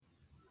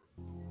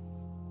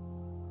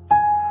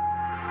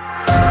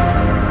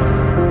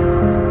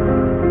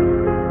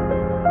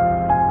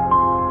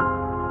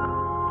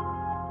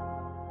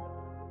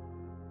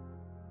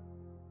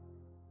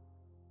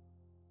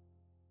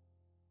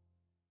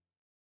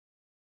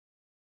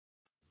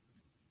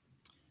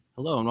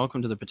Hello and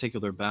welcome to the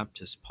Particular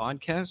Baptist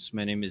Podcast.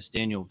 My name is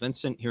Daniel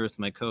Vincent, here with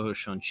my co-host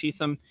Sean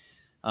Cheatham.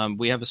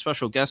 We have a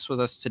special guest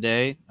with us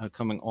today,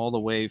 coming all the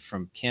way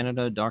from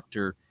Canada,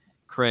 Dr.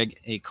 Craig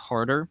A.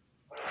 Carter,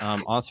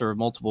 author of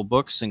multiple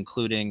books,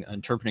 including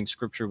Interpreting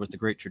Scripture with the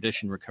Great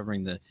Tradition,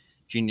 Recovering the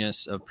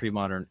Genius of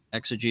Pre-Modern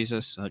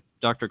Exegesis.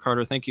 Dr.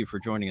 Carter, thank you for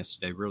joining us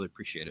today. Really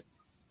appreciate it.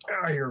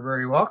 Oh, you're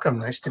very welcome.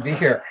 Nice to be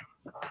here.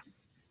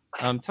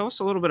 Tell us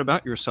a little bit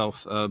about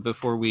yourself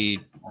before we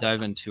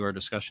dive into our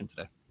discussion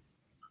today.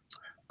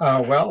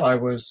 Well, I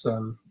was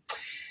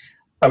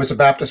a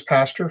Baptist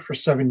pastor for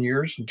 7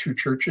 years in two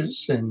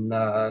churches in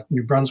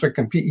New Brunswick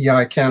and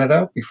PEI,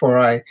 Canada, before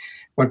I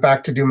went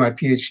back to do my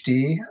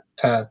PhD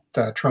at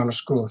Toronto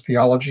School of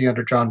Theology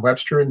under John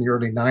Webster in the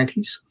early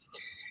 90s.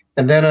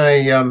 And then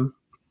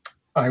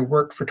I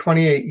worked for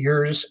 28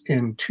 years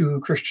in two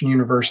Christian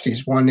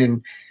universities, one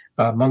in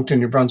Moncton,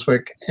 New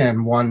Brunswick,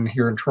 and one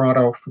here in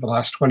Toronto for the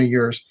last 20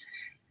 years.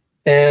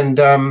 And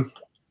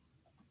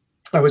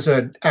I was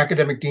an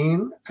academic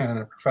dean and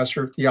a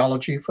professor of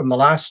theology. From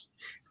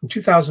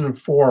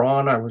 2004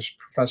 on, I was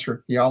professor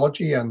of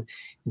theology, and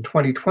in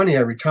 2020 I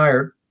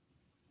retired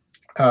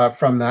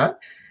from that,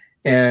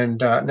 and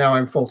now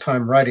I'm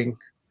full-time writing.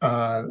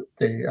 My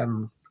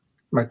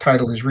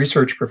title is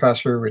research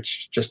professor,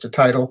 which is just a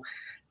title,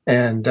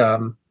 and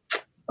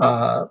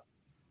I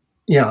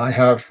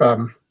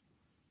have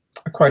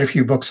quite a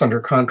few books under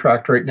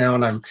contract right now,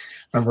 and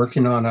I'm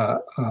working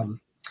on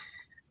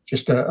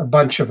just a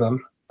bunch of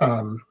them.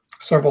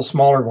 Several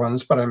smaller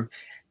ones, but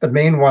the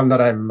main one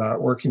that I'm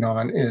working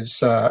on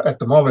is at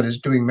the moment is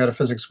doing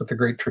metaphysics with the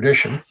Great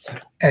Tradition.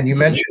 And you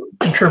mentioned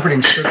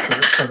interpreting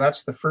Scripture, so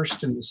that's the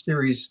first in the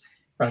series,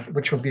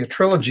 which will be a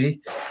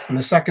trilogy, and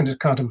the second is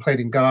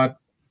contemplating God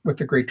with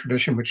the Great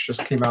Tradition, which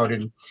just came out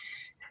in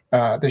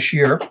this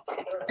year.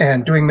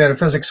 And doing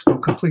metaphysics will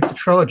complete the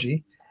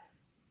trilogy,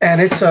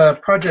 and it's a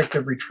project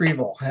of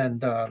retrieval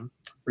and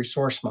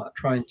resourcement,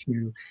 trying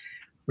to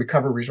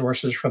recover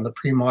resources from the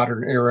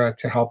pre-modern era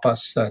to help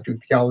us do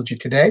theology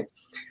today.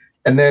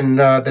 And then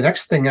the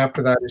next thing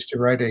after that is to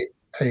write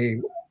a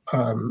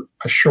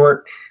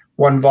short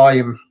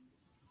one-volume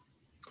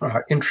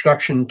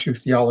introduction to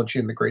theology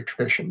in the Great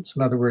Traditions.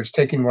 In other words,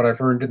 taking what I've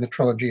learned in the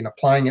trilogy and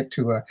applying it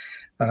to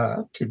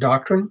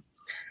doctrine.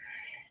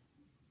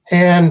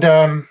 And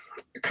a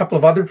couple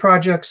of other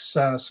projects,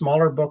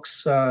 smaller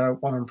books,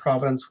 one on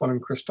providence, one on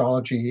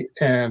Christology,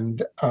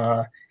 and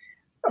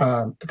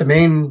the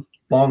main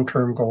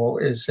long-term goal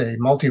is a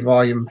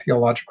multi-volume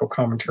theological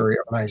commentary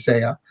on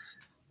Isaiah,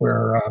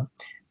 where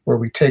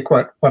we take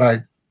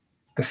the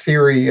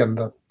theory and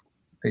the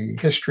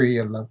history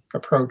and the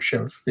approach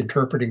of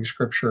interpreting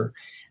Scripture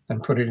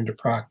and put it into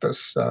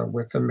practice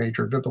with a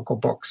major biblical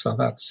book. So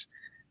that's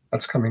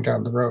coming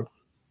down the road.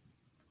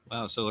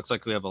 Wow, so it looks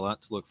like we have a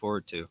lot to look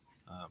forward to.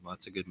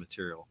 Lots of good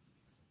material.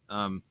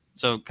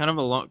 So kind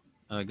of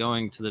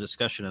going to the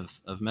discussion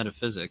of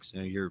metaphysics,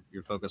 your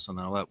focus on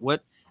that a lot.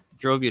 What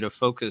drove you to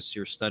focus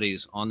your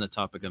studies on the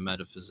topic of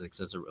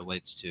metaphysics as it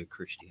relates to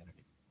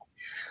Christianity?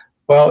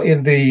 Well,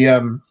 in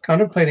the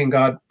Contemplating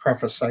God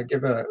preface, I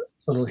give a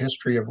little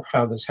history of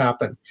how this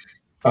happened.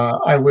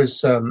 I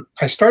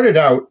started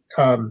out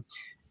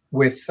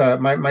with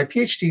my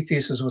PhD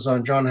thesis was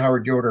on John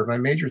Howard Yoder. My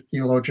major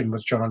theologian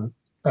was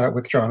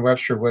with John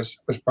Webster was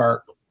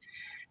Barth,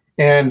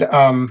 and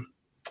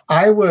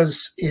I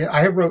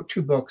wrote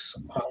two books,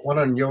 one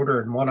on Yoder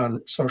and one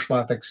on social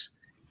ethics,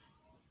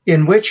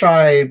 in which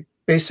I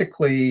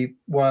basically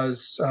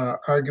was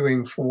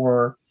arguing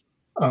for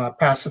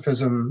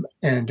pacifism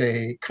and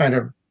a kind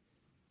of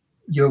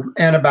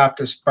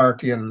Anabaptist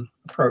Barthian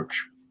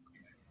approach.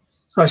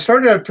 So I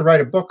started out to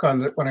write a book on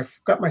that. When I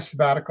got my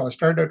sabbatical, I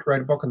started out to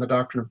write a book on the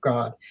doctrine of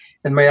God.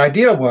 And my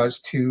idea was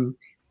to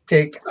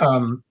take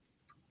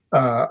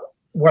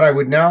what I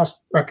would now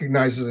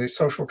recognize as a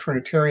social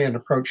Trinitarian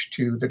approach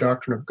to the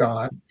doctrine of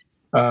God,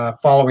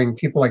 following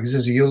people like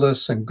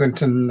Zizioulas and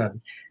Gunton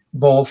and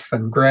Wolff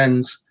and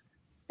Grenz,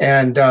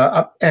 and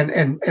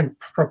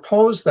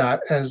propose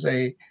that as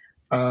a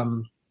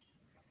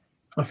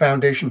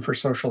foundation for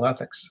social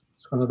ethics.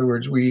 So in other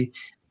words, we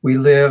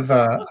live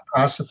a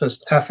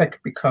pacifist ethic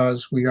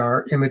because we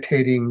are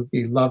imitating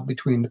the love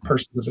between the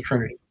persons of the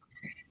Trinity.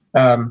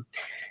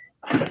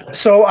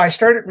 So I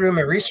started doing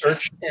my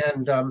research,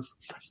 and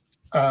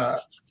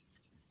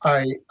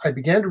I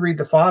began to read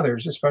the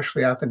Fathers,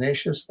 especially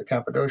Athanasius, the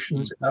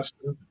Cappadocians,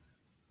 Augustine,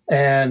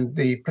 and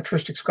the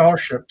patristic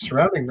scholarship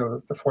surrounding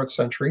the 4th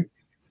century.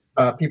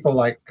 People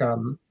like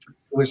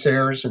Louis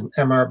Ayres and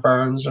M.R.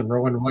 Barnes and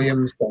Rowan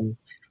Williams and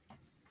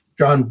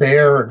John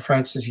Baer and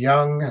Francis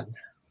Young. And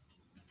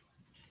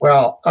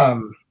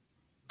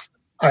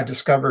I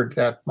discovered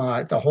that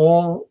the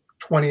whole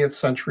 20th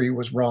century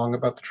was wrong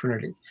about the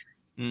Trinity.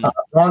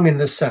 Wrong in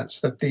this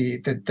sense, that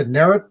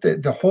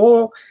the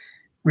whole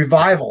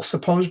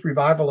supposed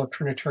revival of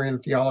Trinitarian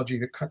theology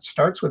that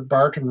starts with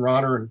Barth and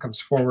Rahner and comes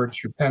forward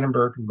through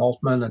Pannenberg and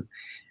Moltmann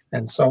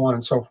and so on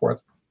and so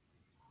forth.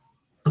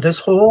 This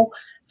whole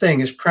thing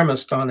is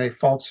premised on a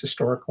false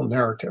historical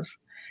narrative.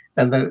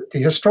 And the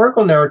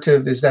historical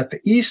narrative is that the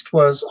East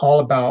was all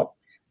about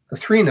the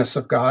threeness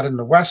of God, and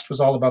the West was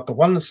all about the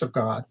oneness of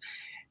God,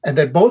 and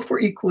that both were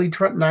equally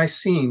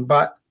Nicene,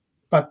 but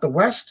the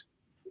West,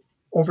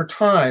 over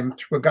time,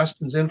 through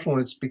Augustine's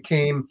influence,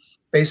 became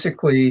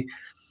basically,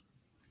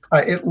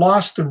 it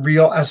lost the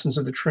real essence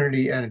of the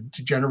Trinity and it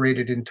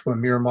degenerated into a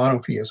mere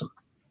monotheism.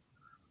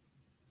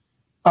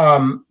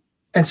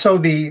 And so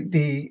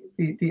the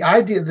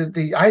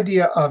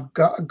idea of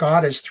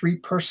God as three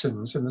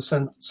persons in the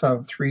sense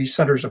of three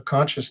centers of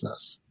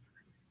consciousness,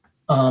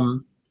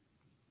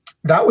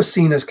 that was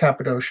seen as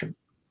Cappadocian.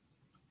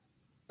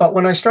 But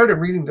when I started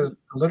reading the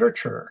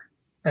literature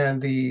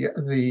and the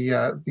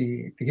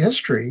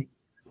history,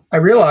 I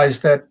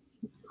realized that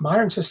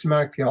modern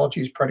systematic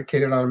theology is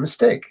predicated on a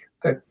mistake,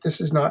 that this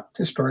is not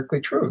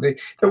historically true.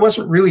 There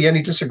wasn't really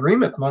any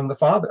disagreement among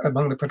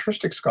the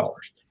patristic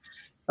scholars.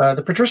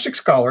 The patristic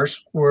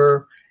scholars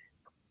were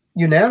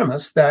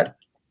unanimous that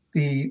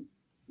Louis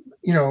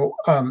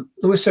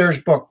Sayre's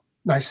book,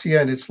 Nicaea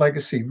and Its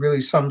Legacy,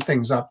 really summed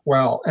things up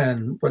well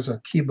and was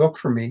a key book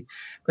for me.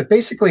 But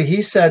basically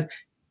he said,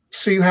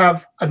 so you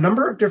have a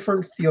number of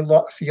different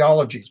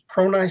theologies,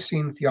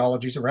 pro-Nicene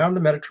theologies around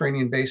the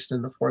Mediterranean basin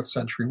in the 4th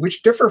century,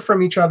 which differ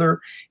from each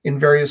other in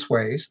various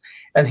ways.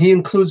 And he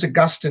includes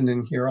Augustine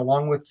in here,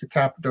 along with the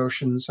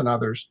Cappadocians and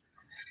others.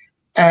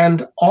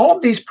 And all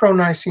of these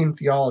pro-Nicene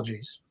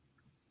theologies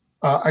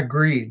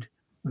agreed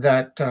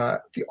that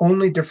the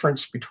only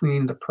difference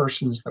between the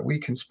persons that we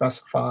can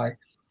specify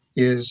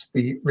is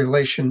the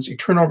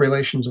eternal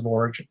relations of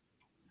origin,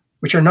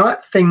 which are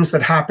not things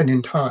that happen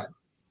in time,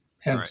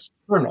 hence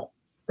eternal.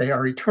 They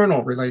are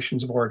eternal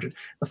relations of origin.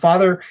 The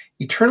Father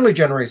eternally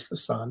generates the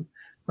Son.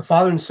 The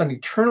Father and Son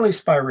eternally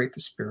spirate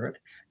the Spirit.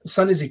 The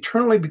Son is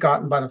eternally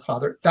begotten by the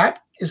Father. That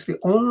is the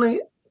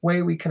only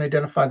way we can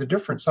identify the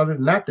difference. Other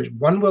than that, there's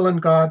one will in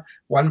God,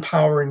 one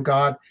power in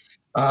God,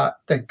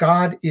 that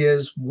God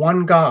is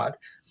one God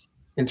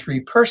in three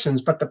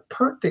persons. But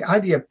the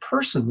idea of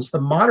persons,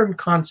 the modern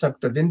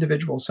concept of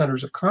individual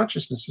centers of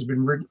consciousness, has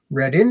been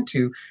read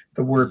into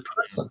the word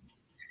person.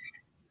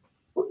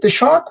 The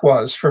shock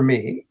was, for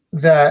me,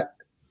 that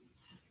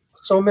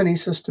so many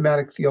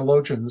systematic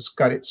theologians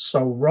got it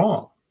so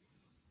wrong.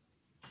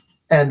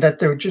 And that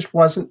there just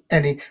wasn't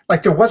there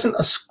wasn't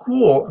a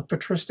school of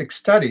patristic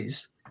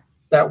studies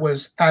that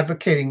was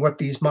advocating what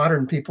these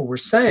modern people were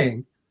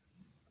saying.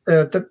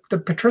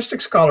 The patristic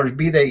scholars,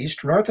 be they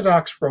Eastern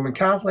Orthodox, Roman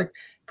Catholic,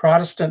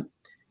 Protestant,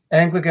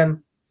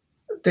 Anglican,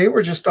 they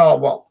were just all,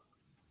 well,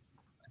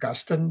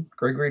 Augustine,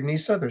 Gregory of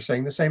Nyssa, they're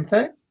saying the same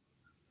thing.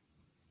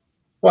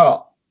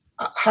 Well,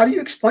 how do you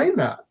explain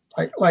that?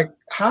 Like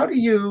how do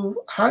you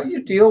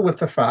deal with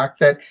the fact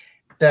that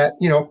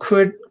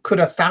could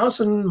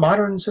 1,000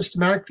 modern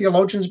systematic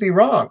theologians be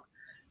wrong?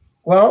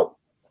 Well,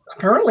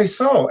 apparently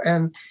so.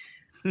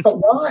 But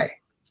why?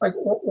 Like,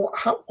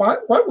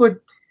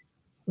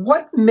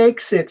 what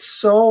makes it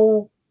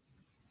so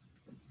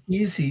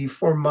easy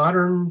for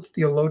modern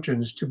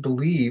theologians to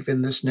believe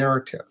in this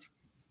narrative?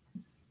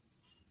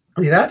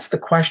 I mean, that's the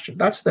question.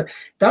 That's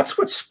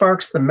what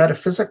sparks the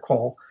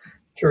metaphysical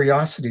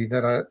curiosity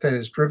that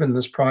has driven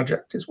this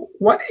project. Is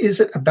what is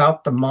it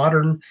about the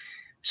modern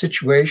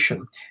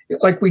situation?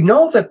 Like, we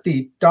know that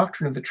the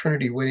doctrine of the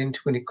Trinity went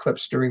into an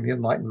eclipse during the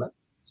Enlightenment.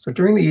 So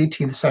during the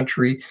 18th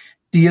century,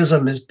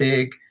 deism is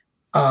big.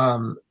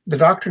 The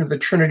doctrine of the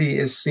Trinity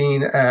is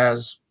seen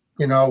as,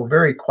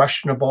 very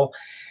questionable.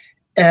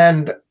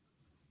 And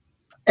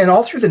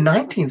all through the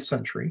 19th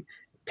century,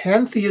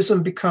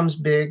 pantheism becomes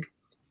big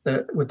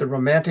with the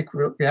Romantic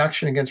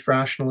reaction against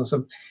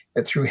rationalism.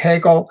 And through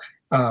Hegel,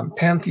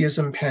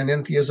 pantheism,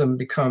 panentheism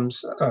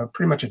becomes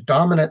pretty much a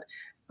dominant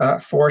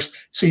force.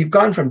 So you've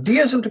gone from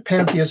deism to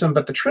pantheism,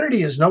 but the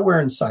Trinity is nowhere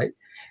in sight.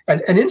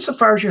 And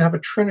insofar as you have a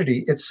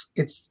Trinity, it's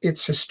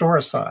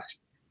historicized.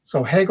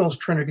 So Hegel's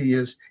Trinity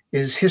is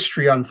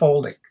history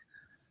unfolding.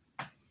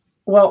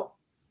 Well,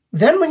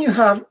 then when you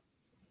have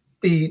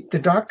the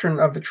doctrine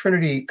of the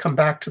Trinity come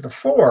back to the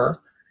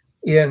fore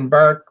in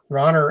Barth,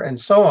 Rahner, and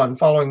so on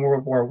following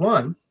World War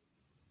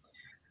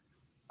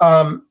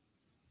I,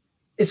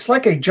 it's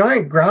like a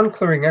giant ground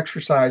clearing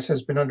exercise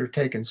has been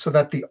undertaken so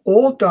that the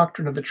old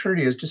doctrine of the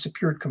Trinity has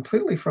disappeared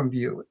completely from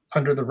view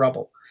under the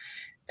rubble.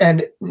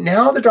 And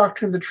now the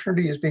doctrine of the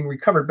Trinity is being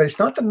recovered, but it's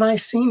not the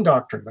Nicene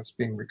doctrine that's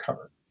being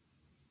recovered.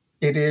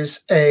 It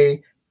is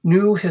a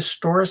new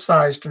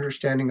historicized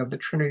understanding of the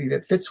Trinity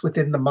that fits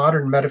within the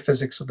modern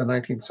metaphysics of the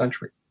 19th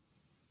century.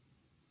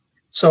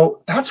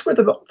 So that's where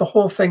the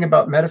whole thing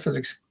about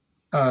metaphysics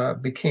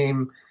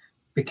became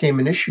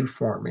an issue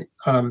for me.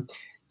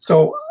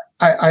 So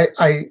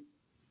I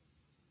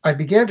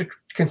began to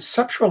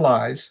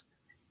conceptualize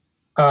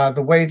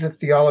the way that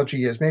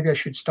theology is. Maybe I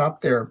should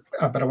stop there,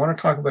 but I want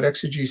to talk about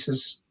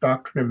exegesis,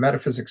 doctrine, and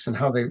metaphysics, and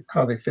how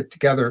they fit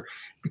together.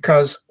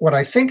 Because what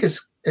I think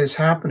is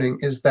happening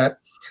is that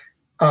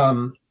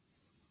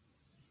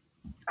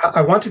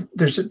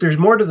there's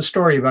more to the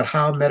story about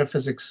how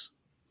metaphysics,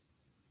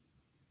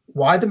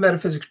 why the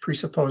metaphysics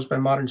presupposed by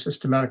modern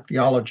systematic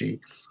theology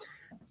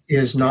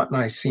is not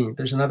Nicene.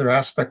 There's another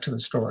aspect to the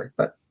story,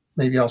 but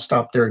maybe I'll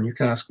stop there and you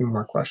can ask me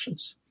more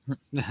questions.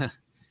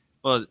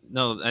 Well,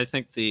 no, I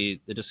think the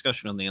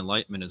discussion on the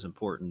Enlightenment is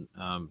important.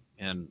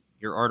 And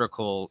your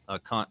article,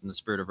 Kant and the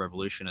Spirit of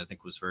Revolution, I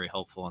think was very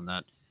helpful on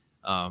that.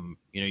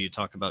 You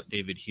talk about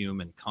David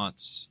Hume and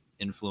Kant's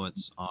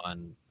influence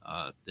on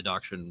the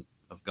doctrine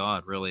of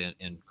God, really,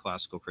 in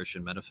classical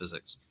Christian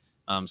metaphysics.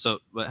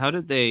 But how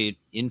did they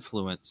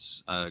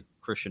influence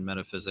Christian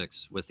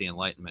metaphysics with the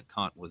Enlightenment?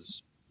 Kant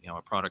was,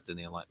 a product in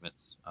the Enlightenment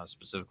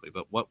specifically.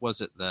 But what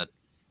was it that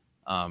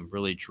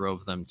really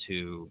drove them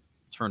to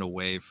turn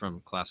away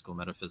from classical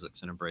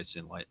metaphysics and embrace the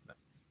Enlightenment?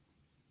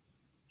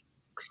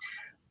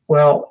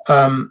 Well,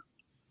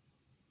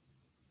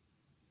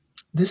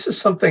 this is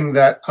something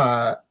that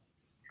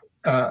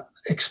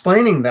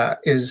explaining that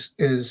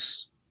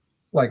is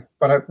like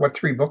what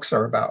 3 books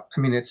are about. I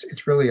mean,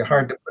 it's really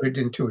hard to put it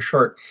into a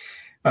short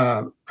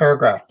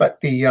paragraph.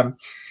 But the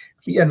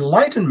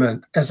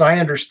Enlightenment, as I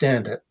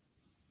understand it,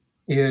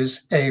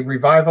 is a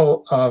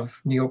revival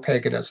of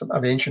neo-paganism,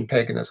 of ancient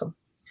paganism.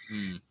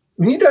 Mm.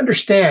 We need to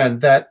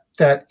understand that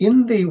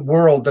in the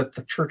world that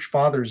the Church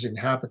Fathers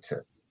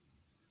inhabited,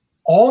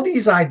 all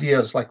these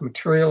ideas like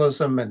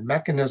materialism and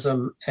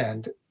mechanism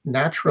and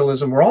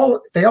naturalism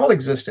they all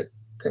existed.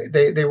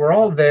 They were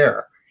all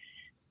there.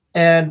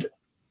 And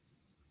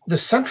the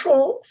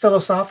central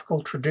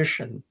philosophical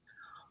tradition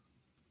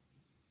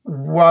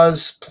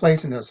was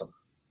Platonism,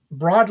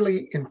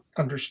 broadly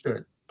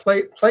understood.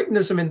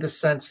 Platonism in the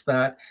sense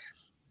that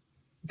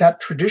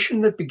tradition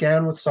that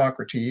began with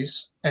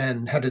Socrates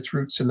and had its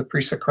roots in the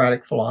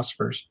pre-Socratic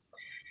philosophers,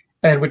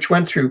 and which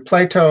went through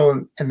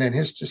Plato and then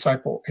his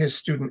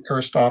student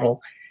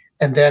Aristotle,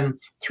 and then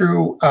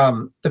through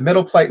the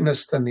Middle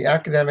Platonists and the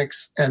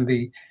academics and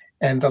the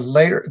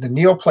later the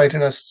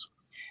Neoplatonists.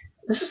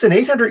 This is an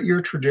 800-year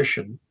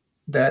tradition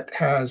that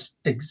has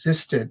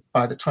existed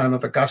by the time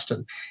of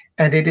Augustine,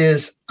 and it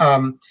is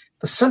the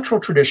central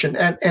tradition.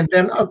 And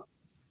then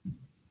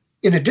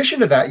in addition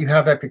to that, you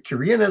have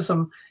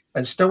Epicureanism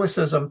and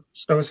Stoicism.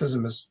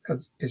 Stoicism is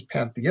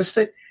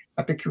pantheistic.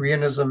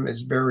 Epicureanism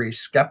is very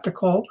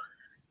skeptical.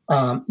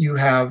 You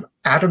have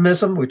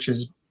atomism, which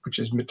is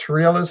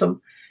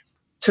materialism.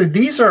 So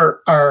these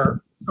are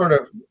sort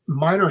of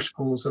minor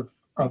schools of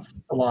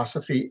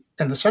philosophy,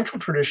 and the central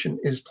tradition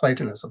is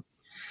Platonism.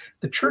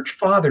 The Church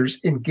Fathers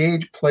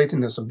engage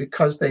Platonism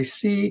because they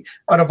see,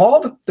 out of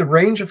all the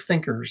range of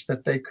thinkers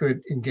that they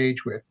could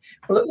engage with,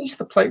 well, at least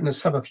the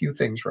Platonists have a few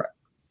things right.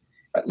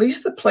 At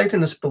least the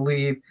Platonists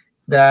believe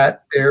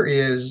that there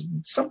is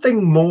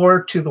something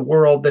more to the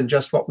world than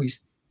just what we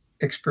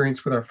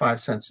experience with our 5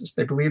 senses.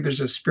 They believe there's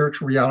a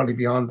spiritual reality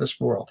beyond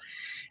this world.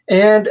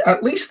 And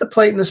at least the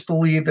Platonists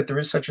believe that there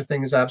is such a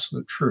thing as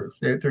absolute truth.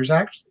 There's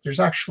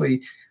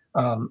actually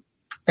a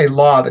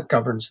law that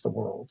governs the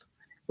world,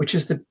 which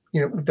is the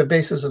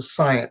basis of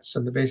science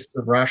and the basis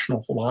of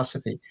rational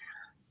philosophy.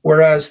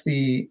 Whereas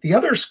the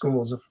other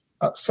schools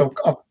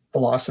of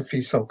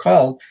philosophy,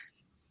 so-called,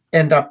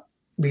 end up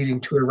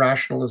leading to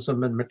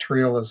irrationalism and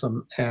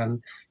materialism,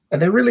 and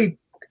they really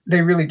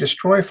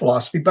destroy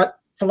philosophy. But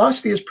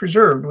philosophy is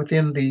preserved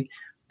within the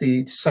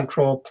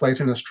central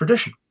Platonist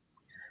tradition.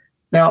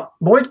 Now,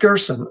 Lloyd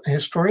Gerson, a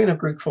historian of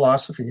Greek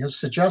philosophy, has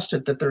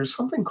suggested that there is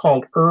something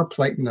called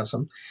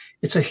Platonism.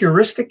 It's a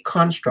heuristic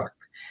construct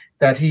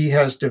that he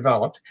has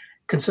developed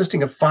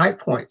consisting of 5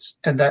 points,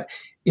 and that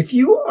if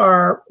you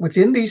are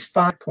within these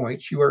 5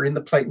 points, you are in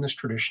the Platonist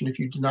tradition. If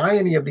you deny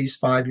any of these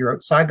 5, you're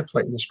outside the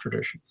Platonist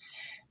tradition.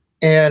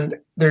 And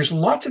there's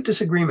lots of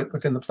disagreement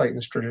within the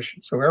Platonist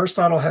tradition. So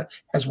Aristotle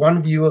has one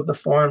view of the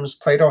forms,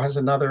 Plato has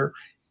another,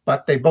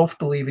 but they both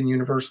believe in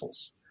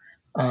universals.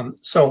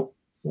 So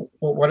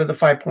what are the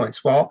 5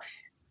 points? Well,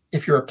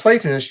 if you're a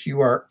Platonist, you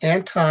are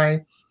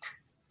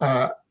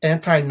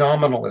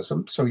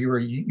anti-nominalism. So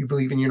you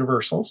believe in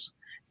universals.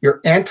 You're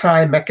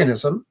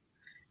anti-mechanism.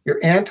 You're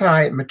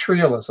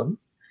anti-materialism.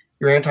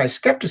 You're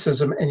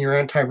anti-skepticism, and you're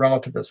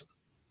anti-relativism.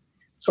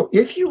 So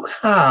if you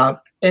have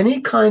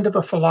any kind of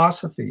a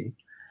philosophy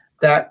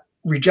that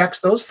rejects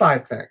those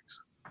 5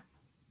 things,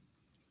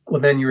 well,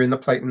 then you're in the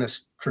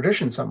Platonist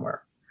tradition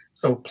somewhere.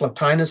 So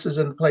Plotinus is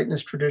in the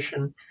Platonist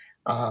tradition.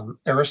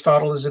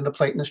 Aristotle is in the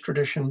Platonist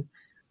tradition.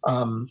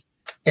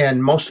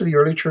 And most of the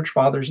early church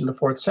fathers in the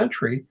 4th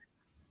century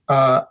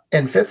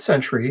and 5th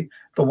century,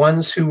 the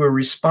ones who were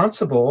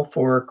responsible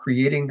for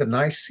creating the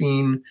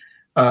Nicene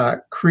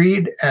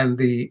Creed and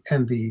the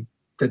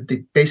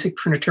basic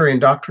Trinitarian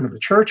doctrine of the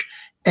church,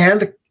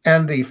 and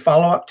the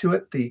follow-up to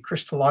it, the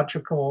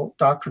Christological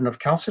doctrine of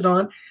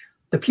Chalcedon,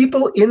 the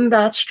people in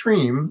that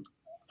stream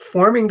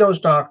forming those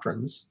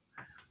doctrines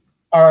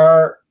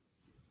are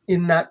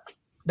in that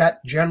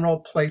general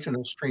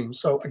Platonist stream.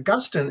 So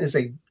Augustine is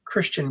a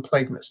Christian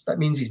Platonist. That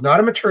means he's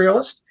not a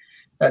materialist.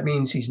 That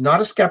means he's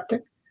not a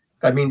skeptic.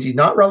 That means he's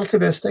not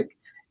relativistic.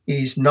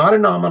 He's not a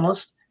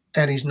nominalist,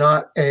 and he's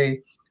not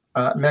a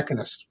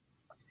mechanist.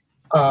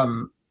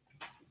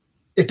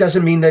 It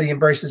doesn't mean that he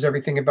embraces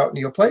everything about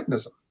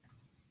Neoplatonism.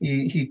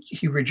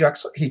 He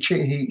rejects,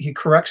 he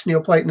corrects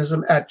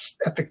Neoplatonism at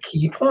the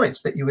key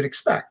points that you would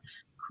expect: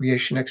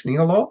 creation ex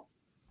nihilo,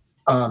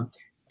 the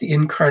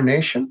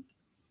incarnation,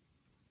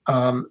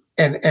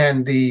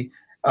 and the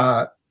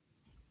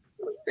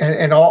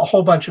and a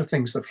whole bunch of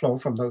things that flow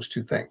from those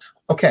two things.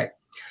 Okay,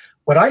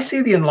 what I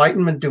see the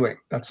Enlightenment doing,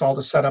 that's all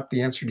to set up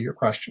the answer to your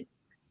question.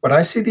 What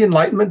I see the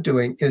Enlightenment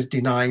doing is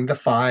denying the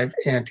five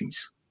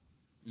antis.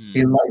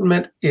 The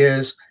Enlightenment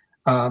is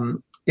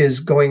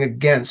going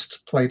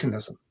against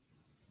Platonism.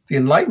 The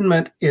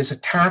Enlightenment is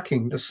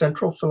attacking the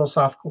central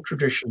philosophical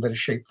tradition that has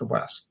shaped the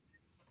West.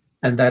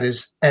 And that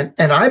is, and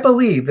I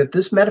believe that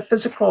this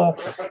metaphysical,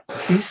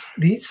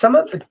 some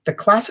of the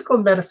classical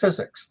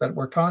metaphysics that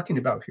we're talking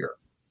about here,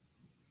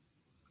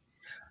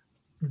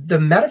 the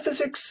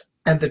metaphysics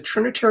and the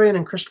Trinitarian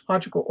and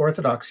Christological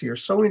orthodoxy are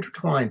so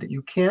intertwined that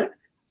you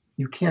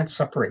can't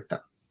separate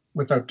them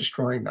without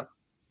destroying them.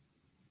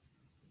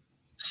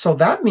 So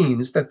that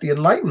means that the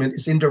Enlightenment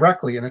is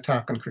indirectly an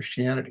attack on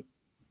Christianity,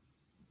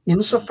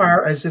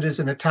 insofar as it is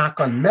an attack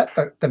on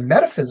the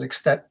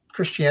metaphysics that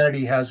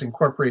Christianity has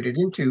incorporated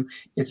into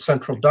its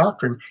central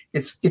doctrine.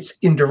 It's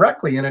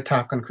indirectly an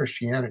attack on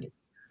Christianity.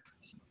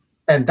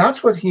 And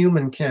that's what Hume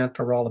and Kant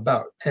are all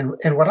about. And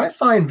what I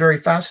find very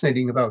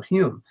fascinating about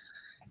Hume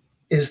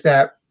is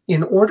that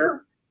in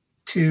order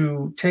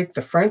to take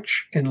the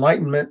French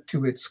Enlightenment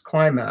to its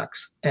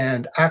climax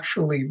and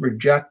actually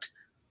reject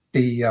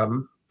the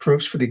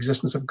proofs for the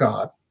existence of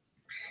God,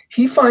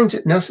 he finds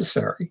it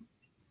necessary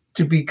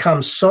to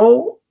become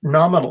so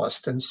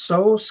nominalist and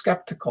so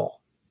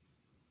skeptical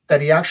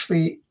that he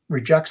actually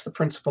rejects the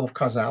principle of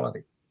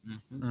causality.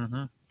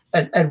 Mm-hmm.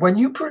 And when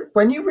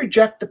you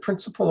reject the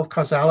principle of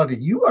causality,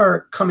 you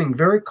are coming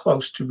very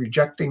close to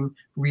rejecting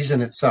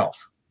reason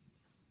itself,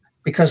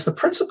 because the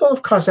principle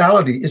of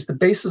causality is the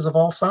basis of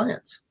all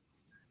science.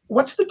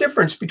 What's the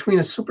difference between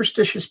a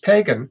superstitious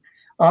pagan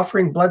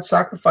offering blood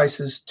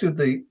sacrifices to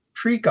the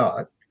tree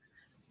god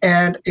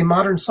and a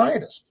modern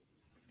scientist?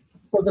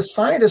 Well, the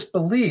scientist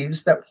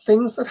believes that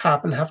things that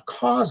happen have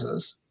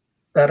causes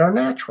that are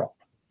natural.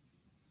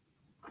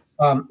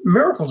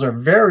 Miracles are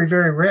very,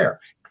 very rare.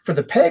 For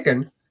the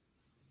pagan,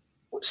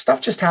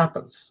 stuff just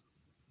happens,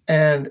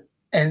 and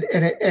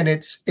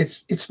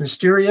it's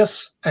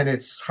mysterious and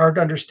it's hard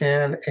to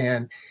understand.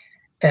 And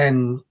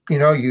you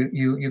know,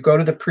 you go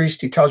to the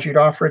priest, he tells you to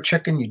offer a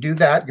chicken, you do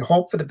that, you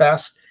hope for the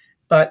best.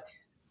 But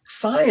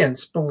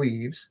science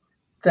believes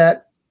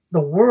that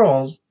the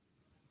world,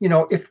 you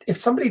know, if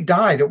somebody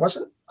died, it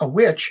wasn't a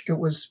witch, it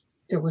was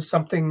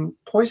something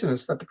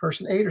poisonous that the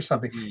person ate or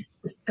something.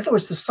 In other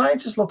words, the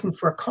science is looking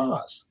for a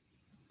cause.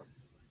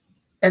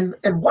 And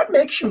what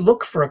makes you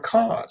look for a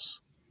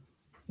cause?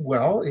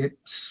 Well,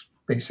 it's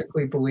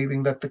basically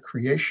believing that the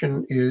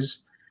creation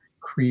is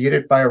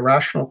created by a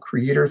rational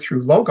creator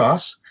through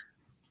logos,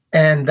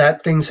 and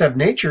that things have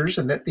natures,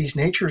 and that these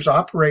natures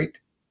operate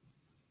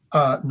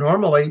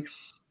normally,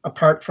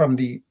 apart from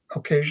the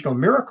occasional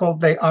miracle,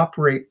 they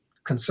operate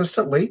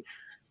consistently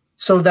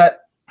so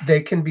that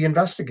they can be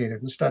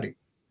investigated and studied.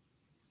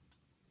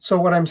 So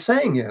what I'm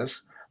saying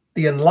is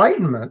the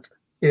Enlightenment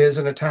is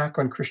an attack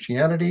on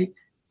Christianity,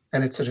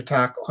 and it's an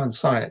attack on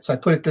science. I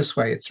put it this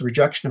way: it's a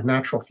rejection of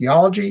natural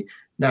theology,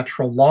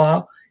 natural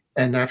law,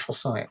 and natural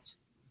science.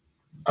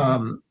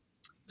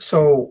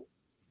 So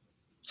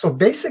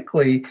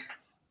basically,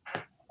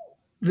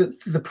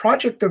 the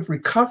project of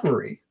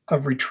recovery,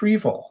 of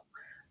retrieval,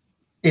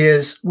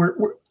 is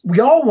we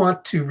all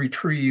want to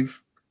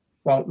retrieve.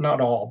 Well, not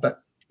all,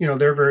 but you know,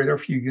 there are a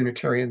few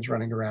Unitarians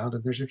running around,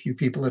 and there's a few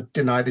people that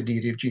deny the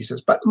deity of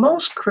Jesus. But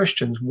most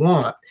Christians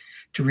want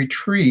to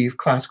retrieve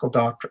classical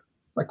doctrine.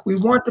 Like, we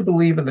want to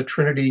believe in the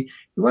Trinity,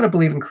 we want to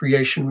believe in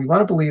creation, we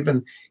want to believe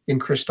in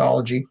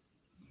Christology.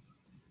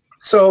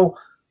 So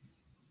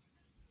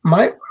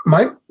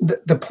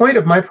the point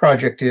of my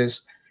project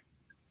is,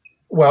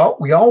 well,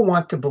 we all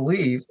want to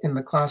believe in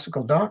the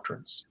classical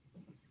doctrines.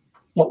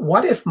 But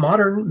what if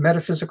modern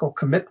metaphysical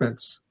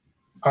commitments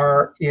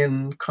are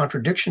in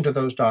contradiction to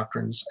those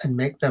doctrines and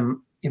make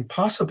them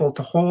impossible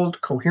to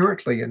hold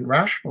coherently and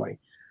rationally?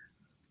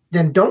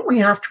 Then don't we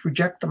have to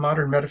reject the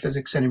modern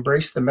metaphysics and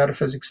embrace the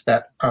metaphysics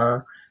that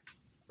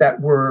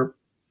were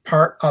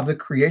part of the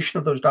creation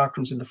of those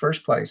doctrines in the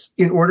first place,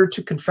 in order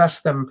to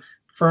confess them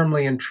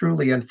firmly and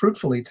truly and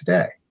fruitfully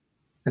today?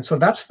 And so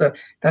that's the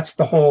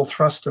whole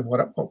thrust of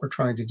what we're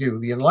trying to do.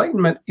 The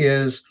Enlightenment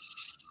is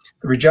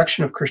the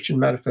rejection of Christian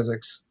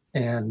metaphysics,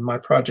 and my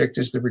project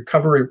is the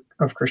recovery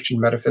of Christian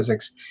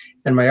metaphysics.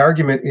 And my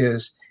argument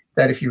is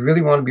that if you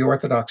really want to be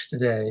orthodox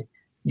today,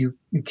 you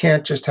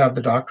can't just have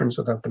the doctrines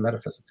without the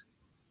metaphysics.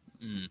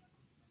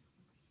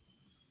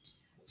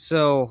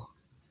 So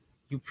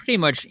you pretty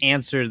much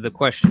answered the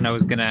question I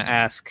was going to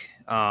ask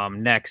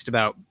next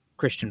about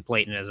Christian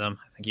Platonism.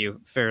 I think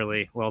you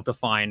fairly well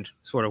defined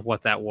sort of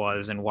what that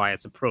was and why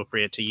it's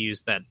appropriate to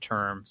use that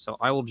term. So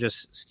I will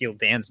just steal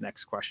Dan's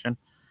next question.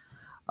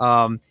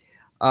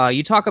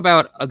 You talk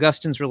about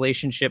Augustine's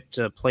relationship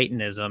to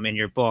Platonism in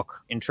your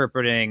book,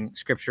 Interpreting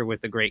Scripture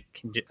with the Great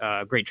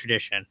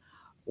Tradition.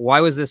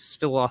 Why was this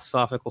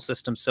philosophical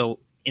system so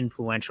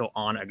influential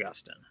on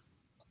Augustine?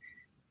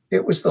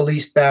 It was the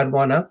least bad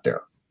one out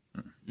there.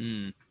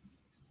 Mm.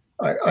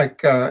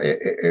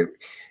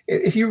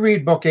 If you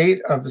read Book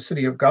 8 of The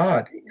City of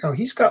God,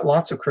 he's got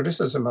lots of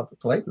criticism of the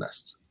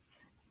Platonists.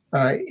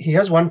 He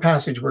has one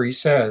passage where he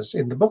says,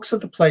 in the books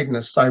of the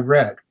Platonists, I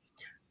read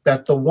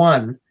that the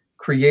One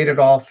created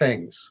all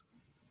things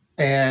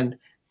and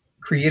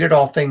created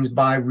all things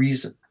by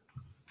reason.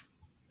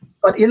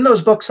 But in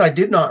those books, I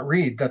did not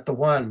read that the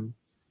One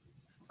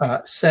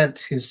sent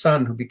his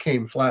Son who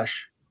became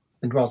flesh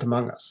and dwelt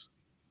among us.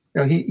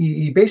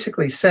 He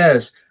basically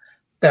says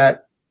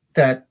that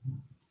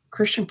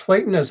Christian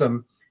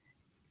Platonism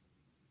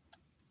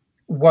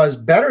was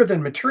better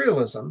than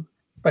materialism,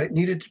 but it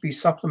needed to be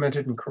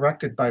supplemented and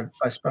corrected by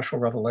special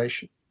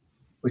revelation,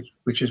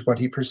 which is what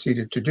he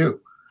proceeded to do.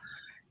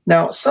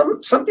 Now,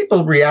 some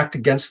people react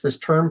against this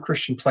term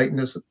Christian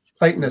Platonist,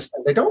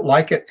 and they don't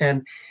like it.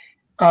 And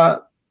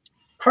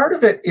part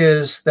of it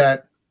is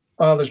that,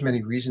 well, there's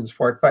many reasons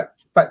for it, but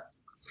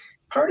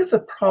part of the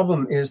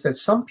problem is that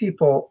some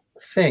people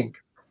think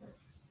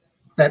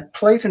that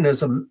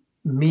Platonism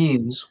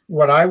means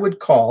what I would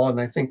call, and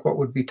I think what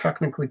would be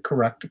technically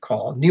correct to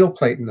call,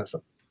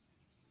 Neoplatonism.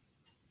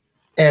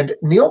 And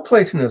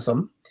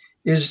Neoplatonism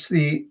is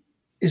the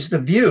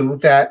view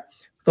that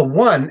the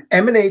One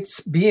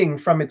emanates being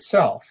from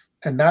itself,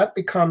 and that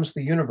becomes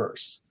the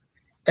universe.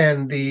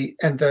 And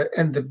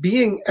the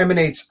being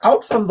emanates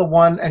out from the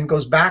One and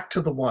goes back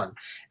to the One,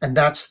 and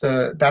that's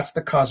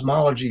the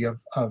cosmology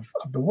of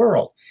the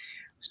world.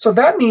 So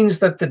that means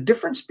that the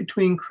difference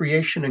between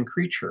creation and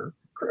creature,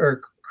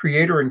 or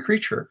creator and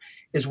creature,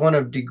 is one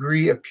of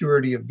degree of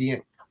purity of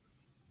being.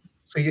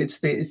 So it's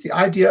the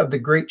idea of the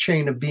great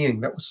chain of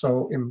being that was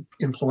so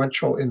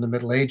influential in the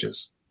Middle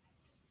Ages.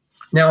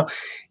 Now,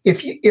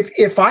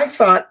 if I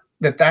thought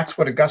that that's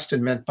what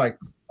Augustine meant by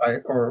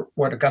or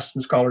what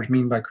Augustine scholars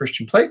mean by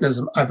Christian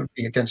Platonism, I would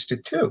be against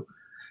it too,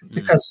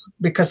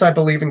 because I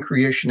believe in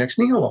creation ex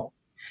nihilo.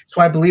 So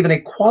I believe in a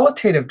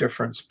qualitative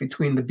difference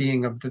between the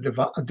being of the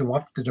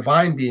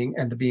divine being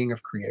and the being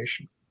of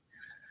creation.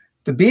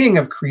 The being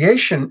of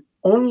creation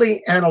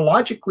only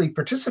analogically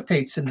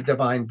participates in the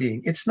divine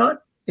being. It's not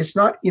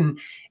in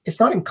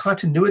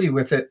continuity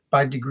with it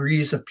by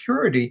degrees of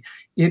purity.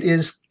 It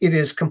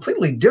is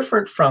completely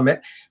different from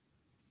it,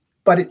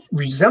 but it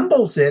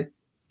resembles it.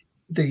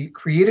 The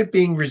created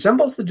being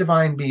resembles the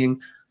divine being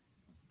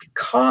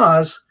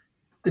because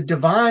the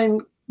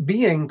divine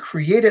being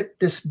created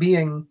this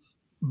being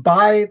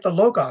by the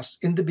Logos.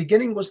 In the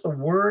beginning was the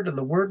Word, and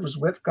the Word was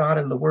with God,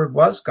 and the Word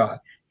was God.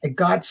 And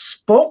God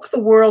spoke the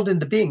world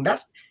into being.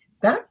 That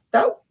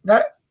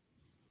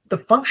the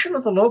function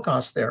of the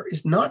Logos there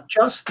is not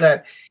just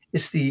that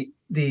it's the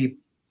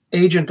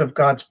agent of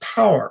God's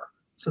power,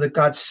 so that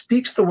God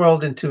speaks the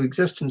world into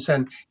existence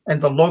and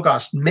the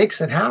Logos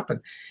makes it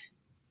happen.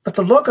 But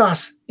the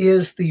Logos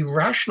is the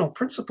rational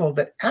principle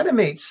that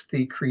animates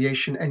the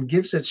creation and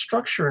gives it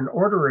structure and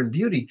order and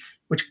beauty,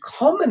 which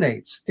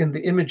culminates in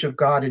the image of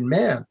God in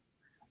man,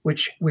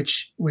 which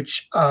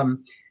no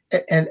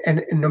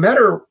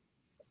matter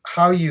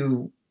how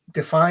you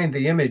define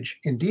the image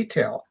in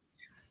detail,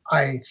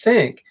 I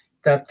think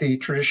that the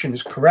tradition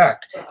is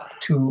correct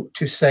to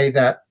say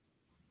that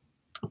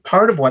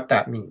part of what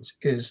that means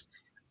is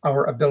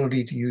our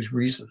ability to use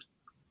reason,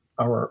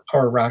 our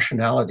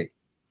rationality,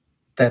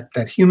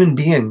 that human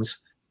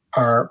beings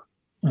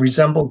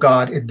resemble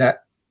God in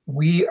that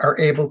we are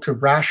able to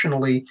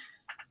rationally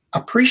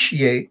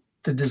appreciate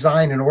the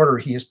design and order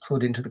he has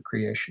put into the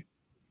creation.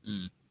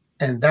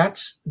 And that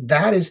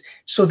is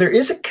so there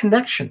is a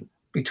connection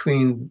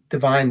between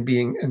divine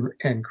being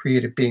and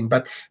created being,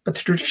 but the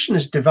tradition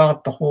has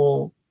developed the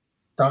whole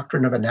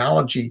doctrine of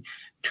analogy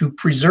to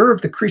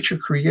preserve the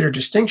creature-creator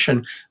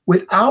distinction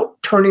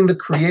without turning the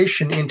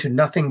creation into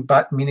nothing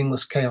but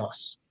meaningless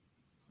chaos.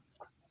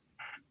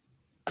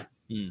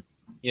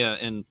 Yeah,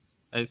 and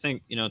I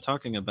think,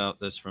 talking about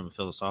this from a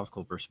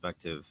philosophical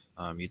perspective,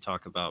 you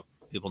talk about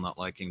people not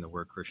liking the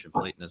word Christian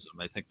Platonism.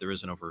 I think there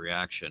is an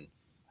overreaction.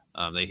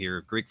 They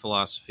hear Greek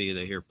philosophy,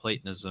 they hear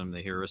Platonism,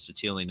 they hear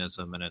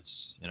Aristotelianism, and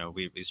it's,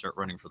 we start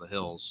running for the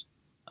hills.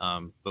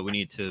 But we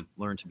need to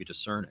learn to be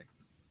discerning.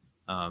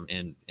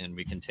 And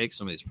we can take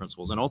some of these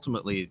principles. And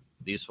ultimately,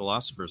 these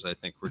philosophers, I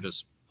think, were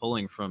just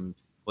pulling from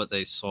what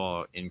they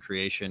saw in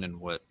creation and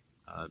what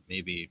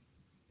maybe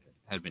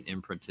had been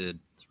imprinted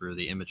through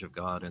the image of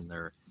God in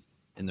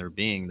their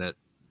being, that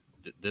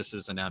this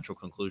is a natural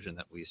conclusion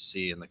that we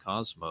see in the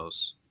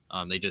cosmos.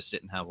 They just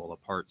didn't have all the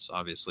parts,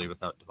 obviously,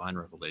 without divine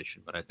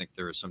revelation. But I think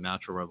there is some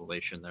natural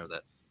revelation there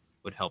that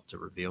would help to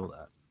reveal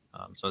that.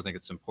 So I think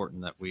it's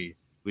important that we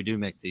do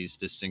make these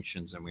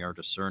distinctions and we are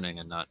discerning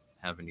and not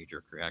have a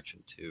knee-jerk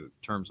reaction to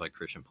terms like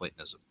Christian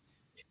Platonism.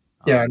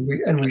 Yeah,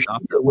 and we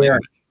should be aware.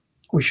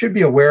 We should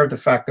be aware of the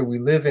fact that we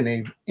live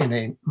in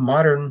a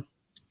modern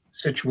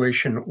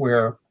situation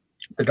where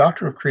the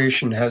doctrine of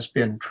creation has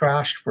been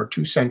trashed for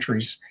 2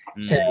 centuries,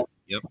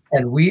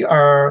 and we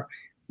are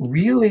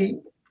really,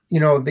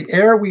 the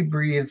air we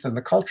breathe and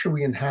the culture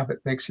we inhabit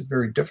makes it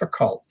very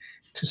difficult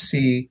to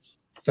see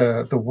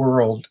the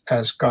world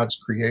as God's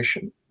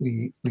creation.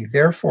 We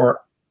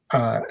therefore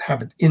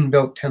have an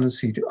inbuilt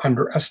tendency to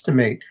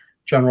underestimate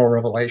general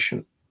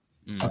revelation.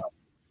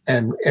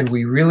 And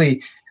we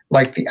really,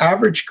 like the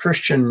average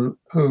Christian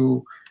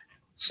who,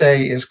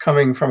 say, is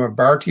coming from a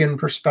Barthian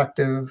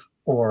perspective,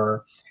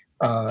 or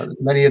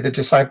many of the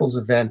disciples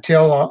of Van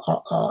Til,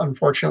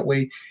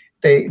 unfortunately,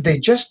 they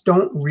just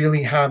don't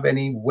really have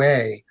any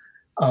way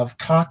of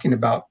talking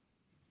about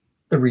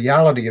the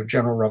reality of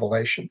general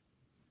revelation.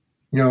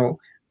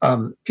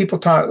 People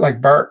talk,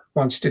 like Barth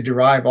wants to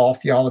derive all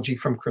theology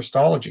from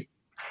Christology.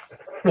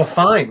 Well,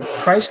 fine.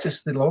 Christ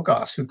is the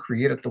Logos who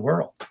created the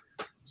world.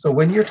 So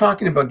when you're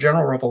talking about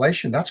general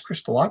revelation, that's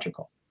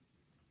Christological.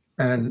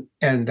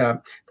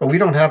 But we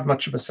don't have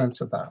much of a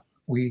sense of that.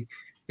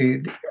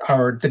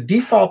 The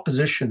default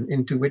position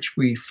into which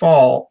we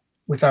fall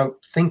without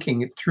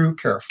thinking it through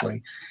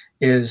carefully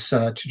is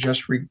to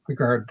just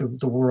regard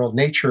the world,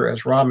 nature,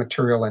 as raw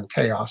material and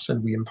chaos,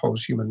 and we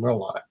impose human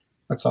will on it.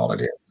 That's all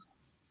it is.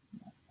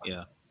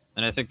 Yeah,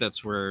 and I think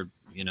that's where,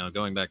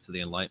 going back to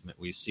the Enlightenment,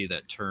 we see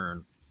that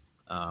turn,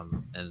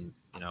 and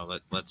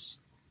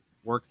let's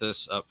work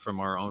this up from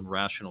our own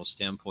rational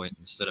standpoint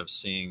instead of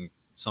seeing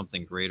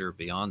something greater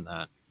beyond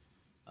that.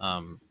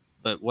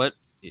 But what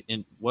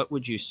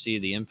would you see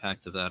the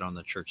impact of that on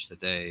the church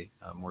today,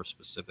 more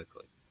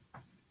specifically?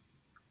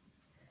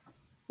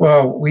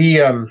 Well,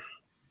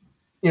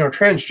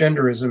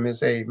 transgenderism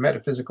is a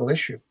metaphysical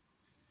issue.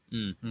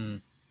 Mm-hmm.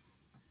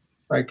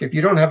 Like if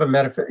you don't have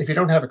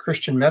a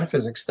Christian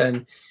metaphysics,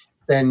 then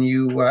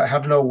you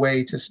have no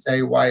way to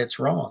say why it's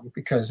wrong.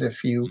 Because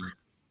if you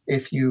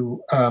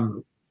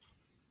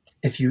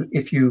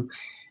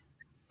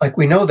like,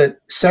 we know that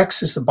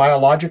sex is the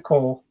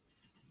biological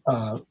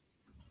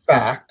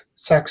fact.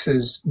 Sex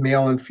is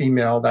male and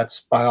female.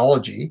 That's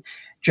biology.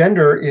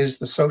 Gender is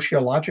the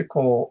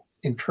sociological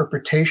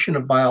interpretation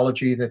of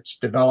biology that's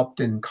developed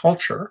in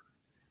culture.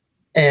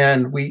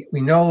 And we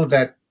know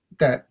that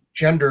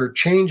gender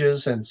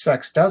changes and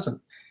sex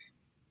doesn't.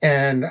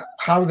 And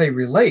how they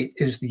relate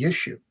is the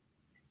issue.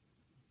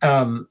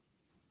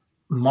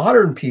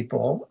 Modern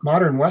people,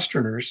 modern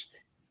Westerners,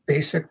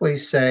 basically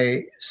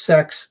say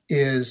sex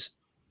is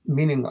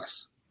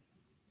meaningless.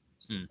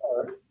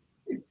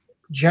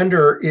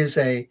 Gender is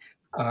a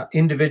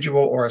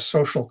individual or a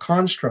social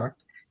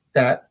construct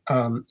that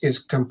is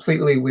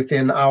completely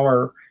within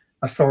our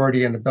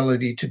authority and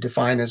ability to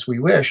define as we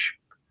wish.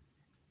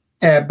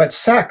 But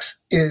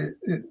sex is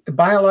the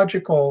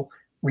biological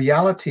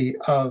reality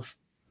of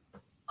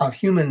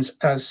humans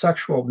as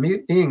sexual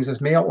beings,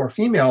 as male or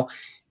female,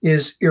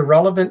 is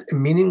irrelevant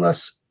and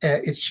meaningless.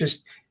 It's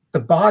just, the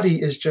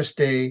body is just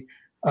it's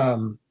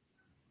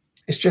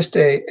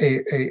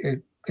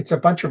a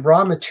bunch of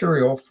raw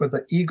material for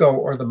the ego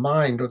or the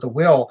mind or the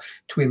will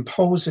to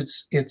impose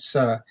its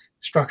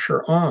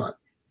structure on.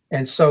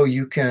 And so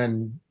you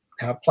can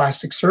have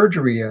plastic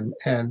surgery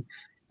and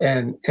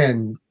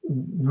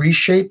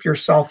reshape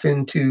yourself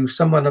into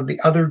someone of the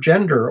other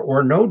gender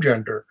or no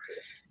gender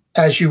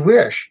as you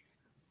wish.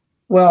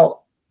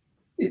 Well,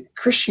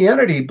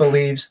 Christianity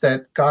believes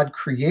that God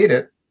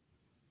created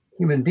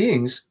human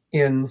beings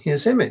in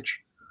his image,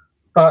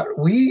 but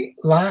we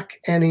lack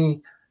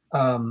any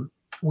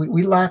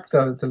we lack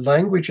the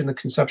language and the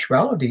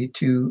conceptuality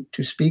to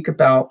speak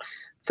about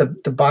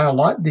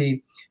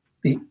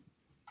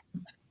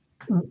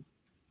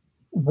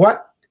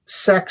what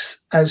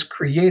sex as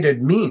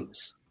created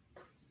means.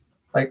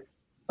 Like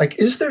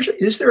is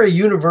there a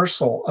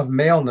universal of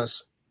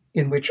maleness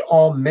in which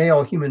all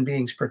male human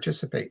beings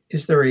participate?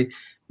 Is there a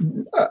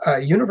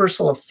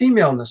universal of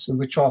femaleness in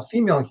which all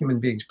female human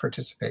beings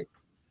participate?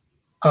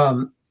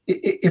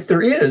 If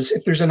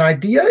there's an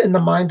idea in the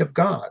mind of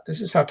God,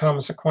 this is how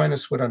Thomas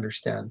Aquinas would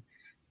understand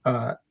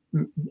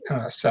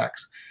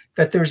sex,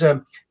 that there's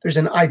an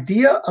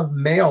idea of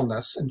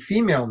maleness and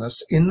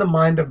femaleness in the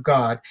mind of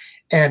God,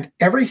 and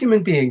every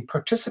human being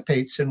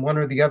participates in one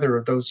or the other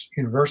of those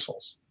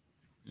universals,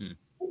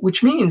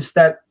 which means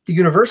that the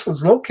universal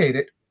is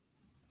located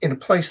in a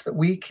place that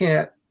we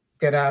can't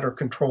get at or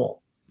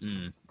control.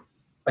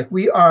 Like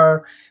we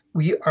are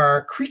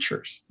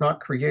creatures, not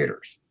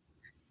creators.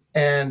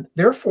 And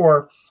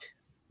therefore,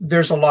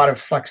 there's a lot of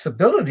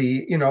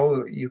flexibility.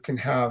 You can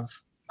have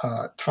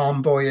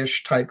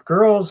tomboyish type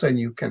girls, and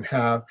you can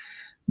have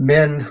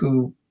men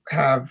who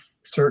have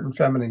certain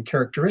feminine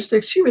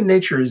characteristics. Human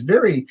nature is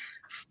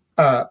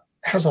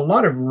has a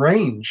lot of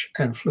range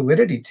and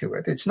fluidity to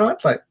it. It's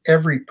not like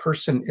every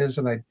person has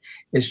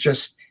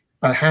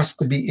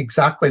to be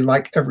exactly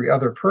like every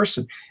other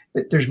person.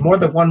 There's more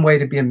than one way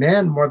to be a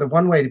man, more than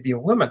one way to be a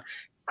woman,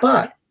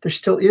 but there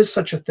still is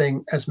such a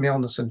thing as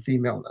maleness and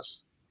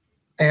femaleness.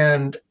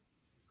 And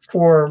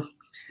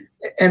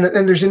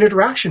there's an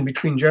interaction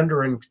between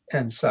gender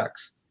and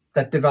sex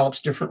that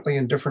develops differently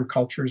in different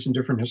cultures and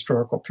different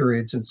historical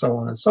periods, and so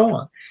on and so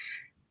on.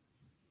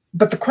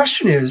 But the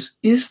question is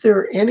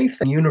there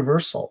anything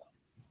universal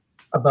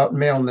about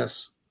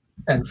maleness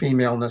and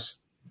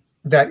femaleness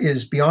that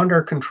is beyond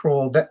our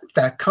control,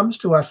 that comes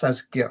to us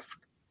as a gift,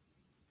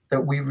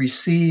 that we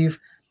receive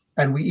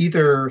and we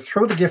either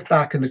throw the gift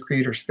back in the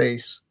Creator's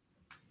face,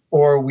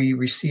 or we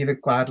receive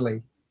it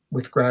gladly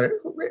with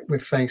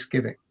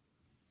thanksgiving.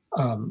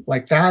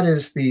 Like that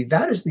is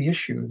the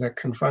issue that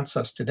confronts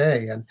us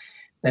today,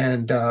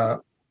 and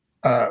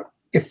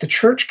if the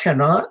church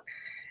cannot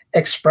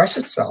express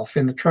itself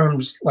in the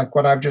terms like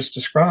what I've just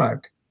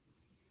described,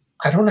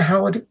 I don't know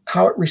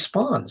how it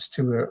responds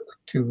to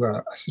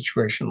a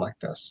situation like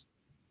this.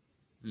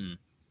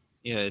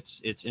 Yeah,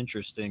 it's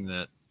interesting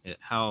that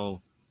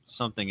how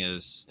something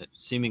is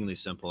seemingly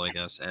simple, I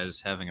guess,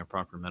 as having a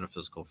proper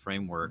metaphysical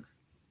framework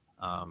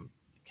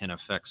can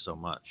affect so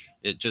much.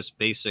 It just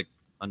basic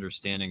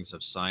understandings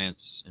of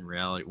science and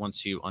reality.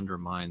 Once you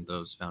undermine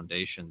those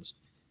foundations,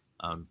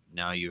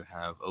 now you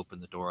have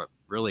opened the door up,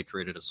 really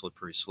created a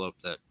slippery slope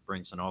that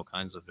brings in all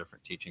kinds of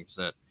different teachings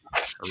that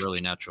are really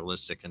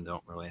naturalistic and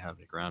don't really have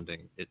any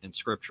grounding in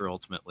Scripture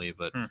ultimately,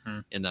 but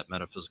in that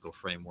metaphysical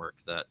framework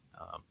that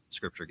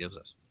Scripture gives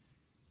us.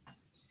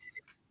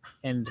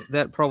 And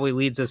that probably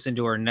leads us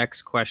into our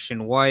next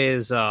question. Why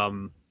is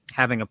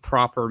having a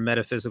proper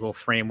metaphysical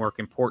framework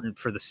important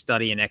for the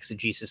study and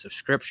exegesis of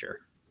Scripture?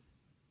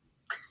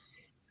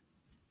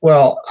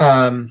 Well,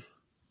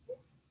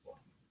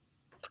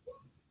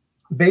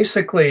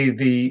 basically,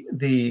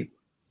 the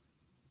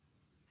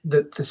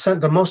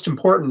most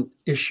important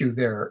issue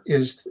there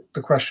is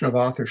the question of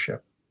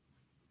authorship.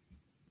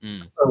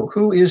 So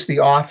who is the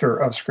author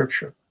of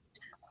Scripture?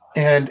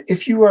 And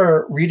if you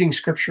are reading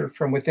Scripture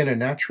from within a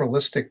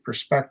naturalistic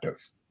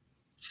perspective,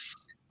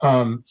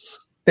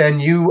 then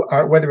you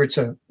are,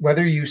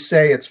 whether you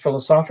say it's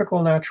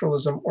philosophical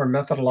naturalism or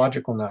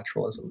methodological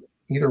naturalism,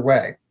 either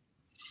way,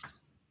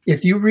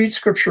 if you read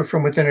Scripture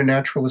from within a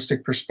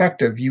naturalistic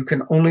perspective, you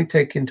can only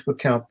take into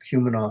account the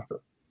human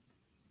author.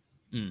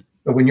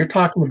 But when you're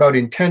talking about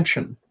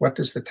intention, what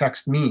does the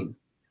text mean?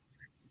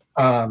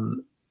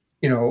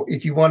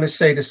 If you want to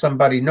say to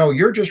somebody, no,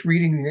 you're just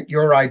reading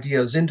your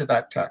ideas into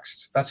that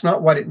text. That's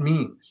not what it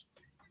means.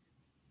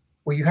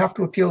 Well, you have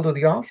to appeal to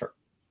the author.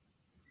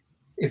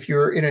 If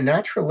you're in a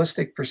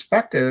naturalistic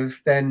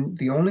perspective, then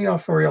the only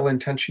authorial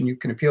intention you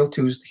can appeal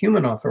to is the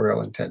human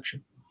authorial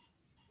intention.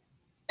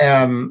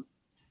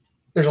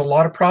 There's a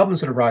lot of problems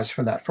that arise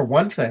from that. For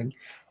one thing,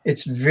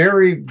 it's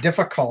very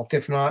difficult,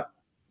 if not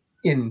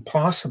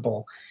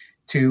impossible,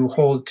 to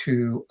hold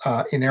to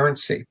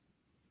inerrancy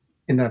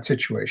in that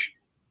situation.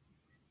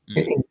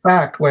 In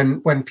fact,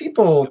 when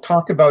people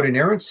talk about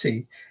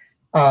inerrancy,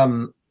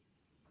 the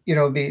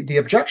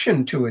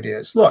objection to it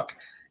is, look,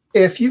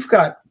 if you've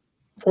got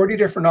 40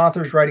 different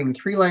authors writing in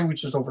 3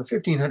 languages over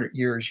 1,500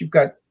 years, you've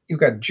got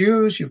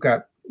Jews, you've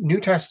got New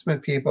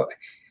Testament people,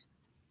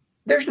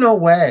 there's no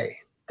way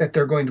that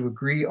they're going to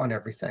agree on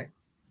everything.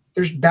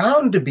 There's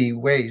bound to be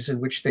ways in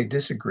which they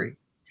disagree.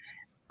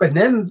 But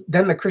then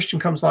the Christian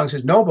comes along and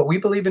says, no, but we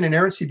believe in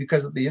inerrancy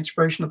because of the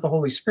inspiration of the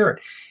Holy Spirit.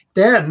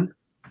 Then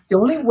the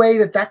only way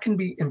that can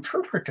be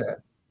interpreted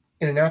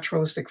in a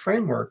naturalistic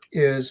framework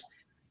is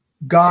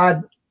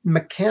God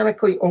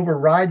mechanically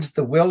overrides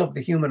the will of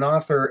the human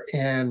author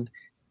and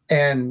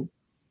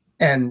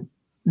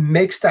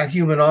makes that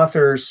human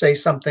author say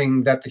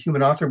something that the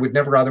human author would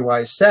never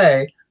otherwise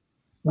say,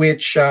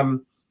 which,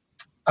 in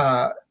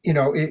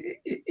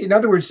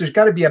other words, there's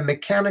got to be a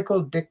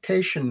mechanical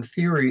dictation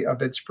theory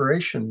of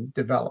inspiration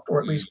developed, or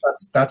at least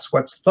that's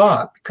what's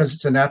thought, because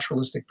it's a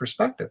naturalistic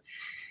perspective.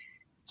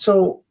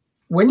 So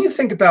when you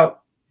think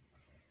about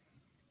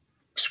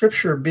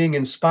Scripture being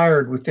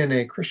inspired within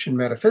a Christian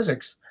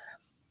metaphysics,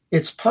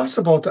 it's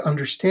possible to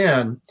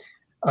understand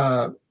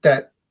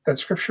that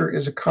Scripture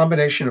is a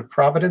combination of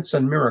providence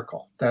and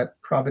miracle. That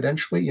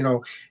providentially,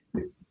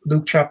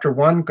 Luke chapter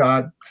 1,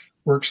 God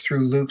works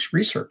through Luke's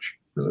research.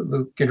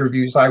 Luke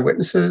interviews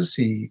eyewitnesses,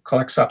 he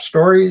collects up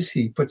stories,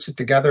 he puts it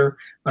together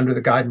under the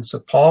guidance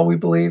of Paul, we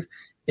believe,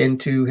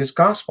 into his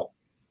gospel.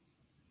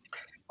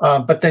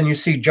 But then you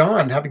see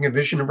John having a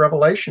vision of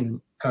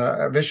Revelation,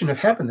 a vision of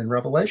heaven in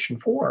Revelation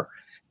 4,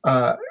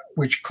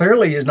 which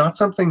clearly is not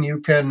something you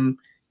can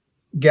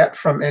get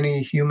from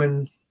any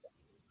human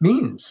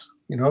means.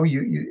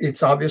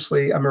 It's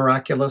obviously a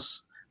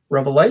miraculous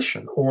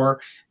revelation. Or,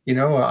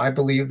 I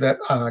believe that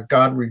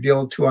God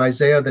revealed to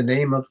Isaiah the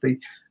name of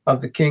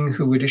the king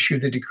who would issue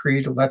the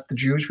decree to let the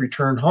Jews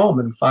return home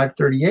in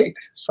 538,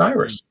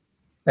 Cyrus.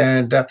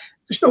 And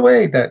there's no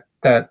way that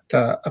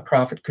a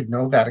prophet could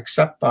know that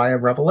except by a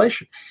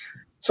revelation.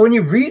 So when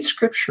you read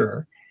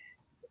Scripture,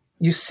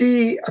 you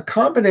see a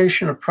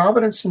combination of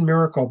providence and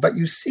miracle, but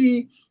you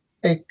see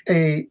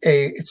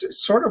it's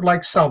sort of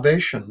like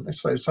salvation.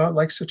 It's sort of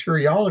like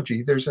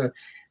soteriology.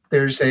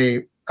 There's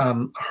a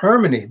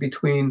harmony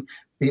between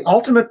the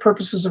ultimate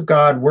purposes of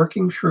God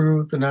working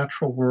through the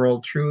natural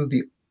world, through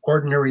the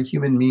ordinary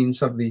human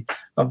means of the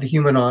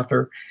human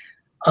author,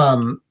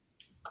 and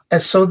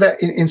so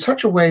that in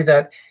such a way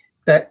that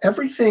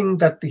everything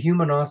that the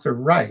human author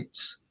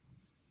writes,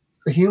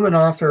 the human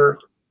author,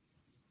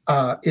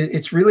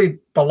 it's really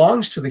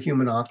belongs to the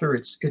human author.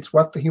 It's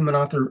what the human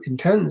author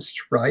intends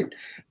to write,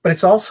 but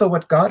it's also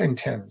what God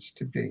intends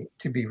to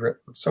be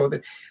written. So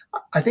that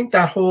I think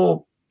that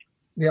whole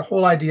the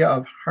whole idea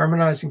of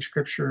harmonizing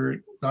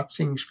Scripture, not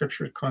seeing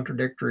Scripture as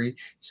contradictory,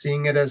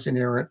 seeing it as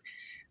inerrant,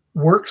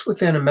 works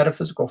within a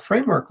metaphysical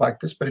framework like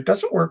this, but it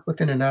doesn't work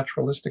within a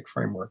naturalistic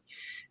framework.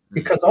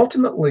 Because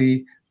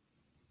ultimately,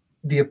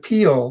 the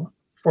appeal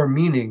for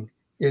meaning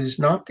is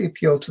not the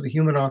appeal to the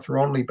human author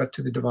only, but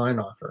to the divine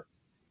author.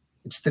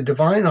 It's the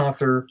divine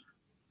author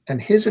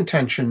and his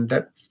intention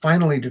that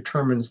finally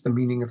determines the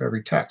meaning of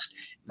every text.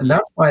 And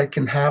that's why it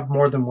can have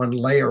more than one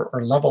layer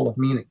or level of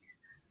meaning,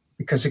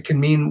 because it can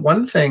mean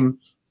one thing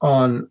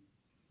on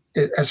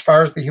as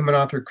far as the human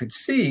author could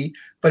see,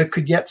 but it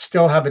could yet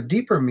still have a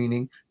deeper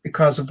meaning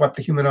because of what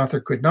the human author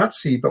could not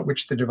see, but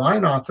which the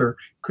divine author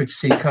could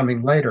see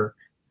coming later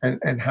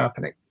and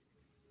happening.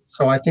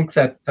 So I think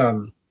that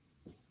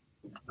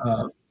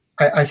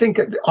I think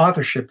that the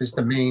authorship is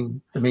the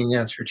main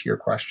answer to your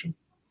question.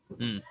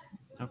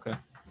 Okay.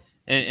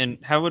 And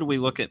how would we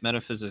look at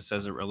metaphysics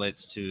as it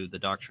relates to the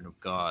doctrine of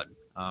God?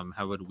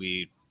 How would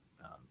we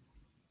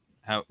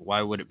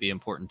why would it be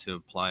important to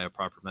apply a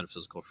proper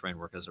metaphysical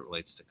framework as it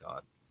relates to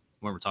God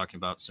when we're talking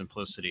about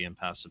simplicity,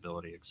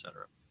 impassibility,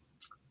 etc.?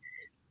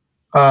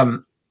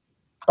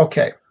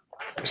 Okay,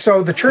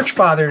 so the Church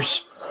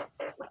Fathers,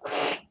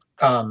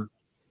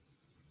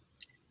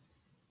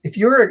 if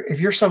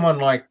you're someone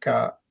like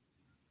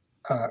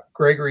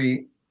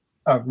Gregory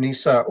of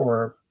Nyssa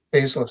or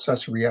Basil of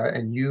Caesarea,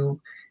 and you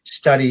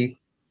study,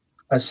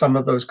 as some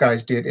of those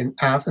guys did, in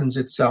Athens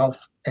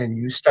itself, and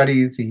you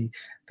study the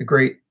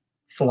great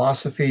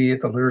philosophy,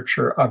 the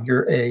literature of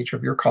your age,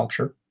 of your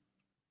culture,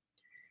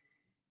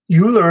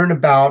 you learn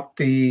about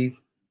the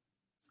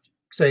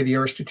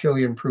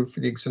Aristotelian proof for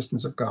the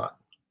existence of God.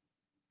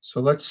 So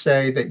let's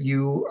say that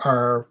you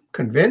are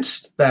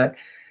convinced that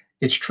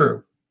it's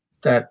true,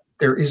 that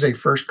there is a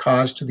first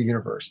cause to the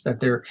universe,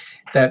 that the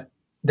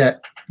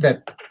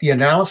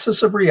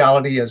analysis of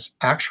reality is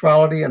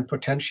actuality and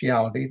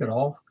potentiality, that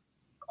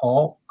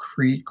all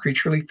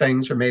creaturely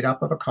things are made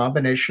up of a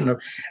combination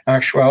of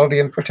actuality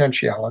and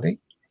potentiality,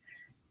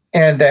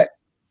 and that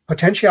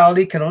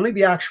potentiality can only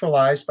be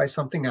actualized by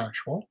something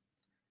actual.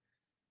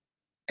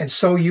 And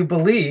so you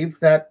believe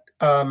that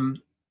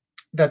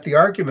that the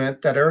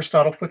argument that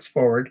Aristotle puts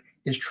forward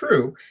is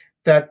true,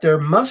 that there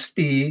must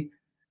be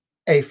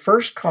a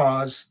first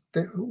cause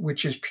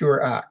which is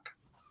pure act.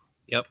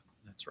 Yep,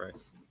 that's right.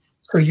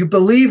 So you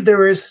believe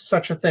there is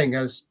such a thing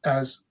as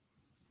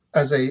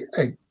a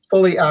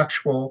fully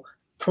actual,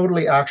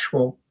 totally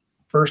actual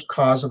first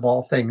cause of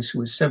all things,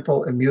 who is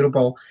simple,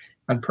 immutable,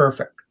 and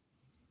perfect.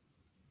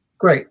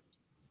 Great.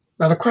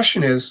 Now the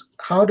question is,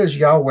 how does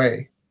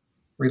Yahweh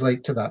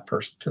relate to that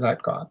person, to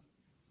that God?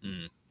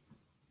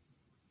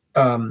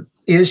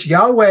 Is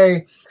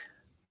Yahweh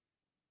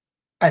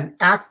an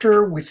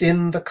actor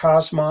within the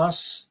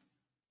cosmos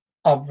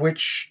of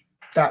which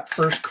that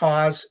first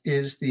cause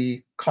is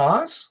the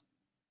cause,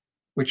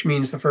 which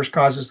means the first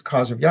cause is the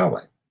cause of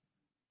Yahweh,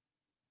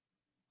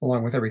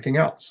 along with everything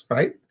else,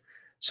 right?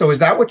 So is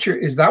that what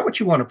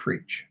you want to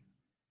preach?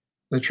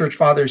 The Church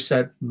Fathers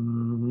said,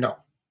 no,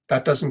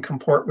 that doesn't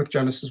comport with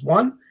Genesis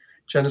 1.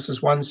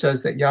 Genesis 1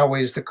 says that Yahweh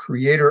is the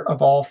creator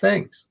of all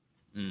things.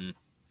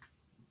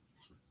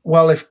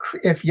 Well,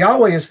 if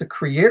Yahweh is the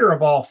creator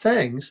of all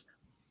things,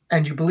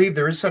 and you believe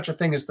there is such a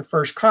thing as the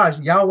first cause,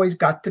 Yahweh's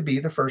got to be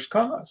the first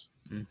cause.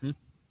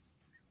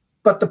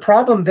 But the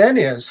problem then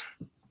is,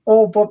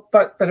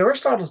 but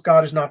Aristotle's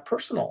God is not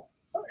personal.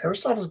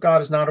 Aristotle's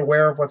God is not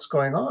aware of what's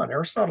going on.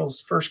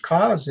 Aristotle's first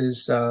cause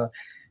is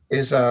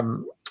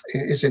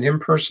an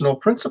impersonal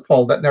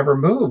principle that never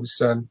moves,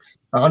 an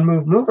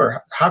unmoved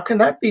mover. How can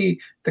that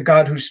be the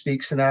God who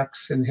speaks and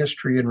acts in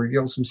history and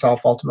reveals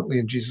himself ultimately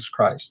in Jesus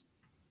Christ?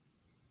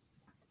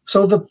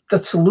 So the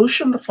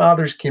solution the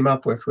fathers came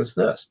up with was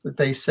this: that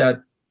they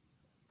said,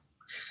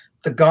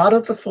 the God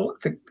of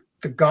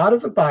the God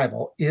of the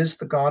Bible is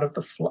the God of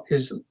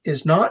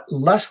is not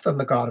less than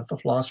the God of the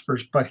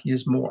philosophers, but he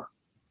is more.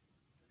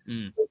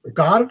 The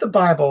God of the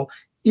Bible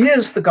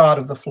is the God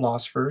of the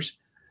philosophers,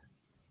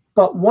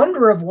 but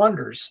wonder of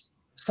wonders,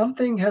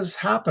 something has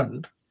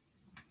happened.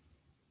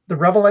 The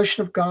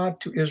revelation of God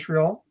to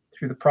Israel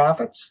through the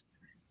prophets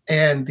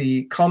and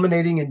the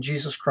culminating in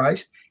Jesus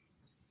Christ,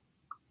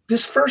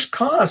 this first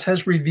cause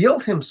has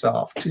revealed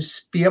himself to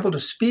be able to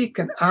speak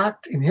and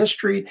act in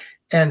history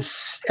and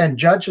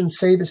judge and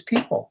save his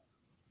people.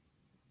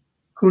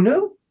 Who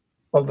knew?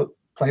 Well,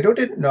 Plato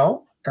didn't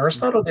know.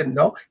 Aristotle didn't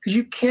know, because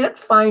you can't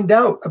find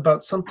out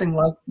about something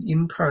like the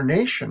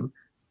incarnation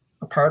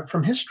apart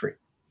from history.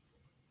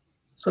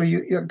 So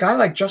a guy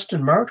like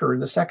Justin Martyr in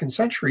the 2nd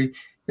century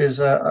was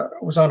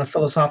on a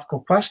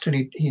philosophical quest,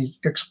 and he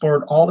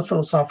explored all the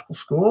philosophical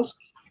schools.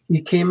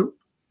 He came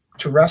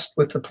to rest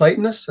with the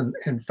Platonists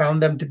and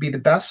found them to be the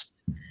best.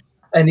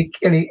 And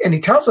he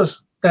tells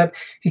us that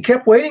he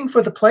kept waiting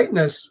for the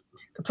Platonists.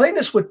 The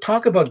Platonists would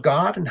talk about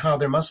God and how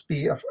there must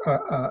be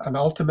an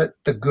ultimate,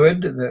 the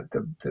good,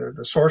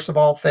 the source of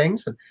all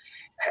things. And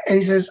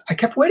he says, I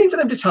kept waiting for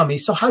them to tell me,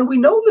 so how do we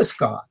know this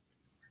God?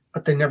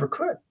 But they never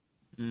could.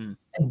 And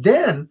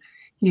then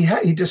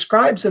he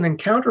describes an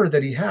encounter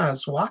that he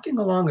has walking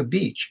along a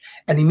beach,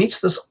 and he meets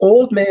this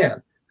old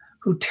man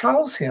who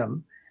tells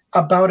him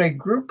about a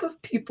group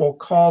of people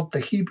called the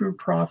Hebrew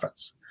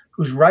prophets,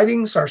 whose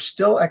writings are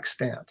still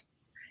extant.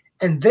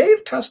 And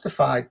they've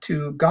testified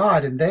to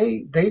God, and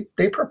they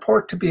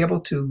purport to be able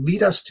to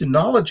lead us to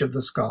knowledge of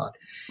this God.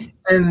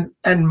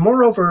 And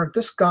moreover,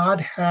 this God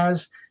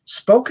has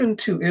spoken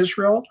to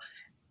Israel.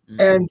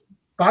 And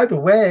by the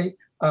way,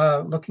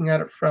 looking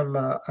at it from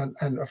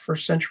a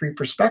first century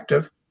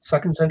perspective,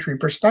 second century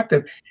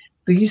perspective,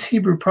 these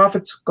Hebrew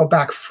prophets go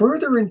back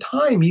further in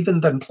time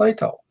even than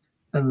Plato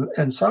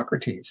and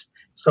Socrates.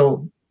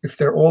 So if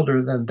they're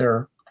older, then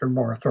they're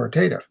more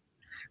authoritative.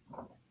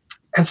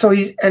 And so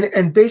he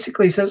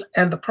basically says,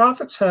 and the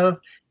prophets have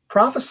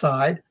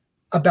prophesied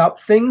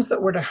about things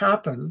that were to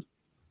happen,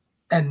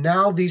 and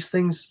now these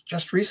things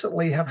just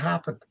recently have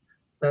happened,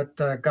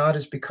 that God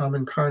has become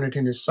incarnate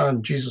in his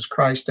son, Jesus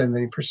Christ, and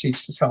then he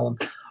proceeds to tell him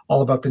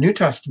all about the New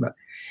Testament.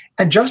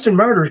 And Justin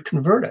Martyr is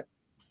converted.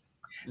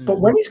 But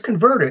when he's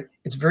converted,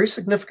 it's very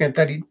significant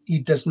that he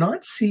does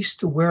not cease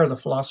to wear the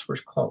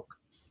philosopher's cloak,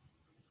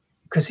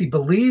 because he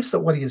believes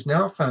that what he has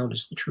now found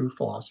is the true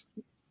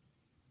philosophy.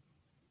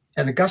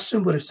 And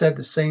Augustine would have said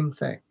the same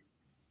thing.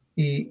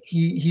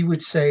 He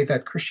would say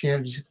that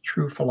Christianity is the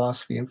true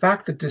philosophy. In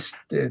fact,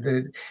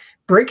 the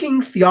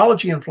breaking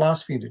theology and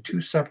philosophy into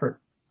two separate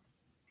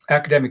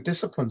academic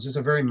disciplines is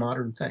a very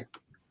modern thing.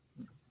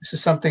 This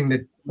is something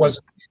that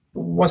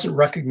wasn't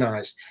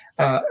recognized.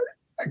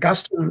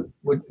 Augustine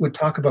would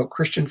talk about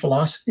Christian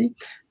philosophy.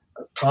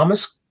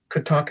 Thomas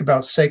could talk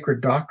about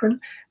sacred doctrine,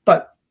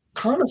 but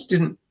Thomas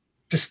didn't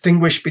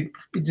distinguish. He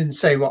didn't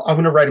say, well, I'm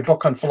going to write a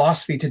book on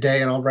philosophy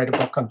today and I'll write a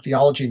book on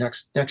theology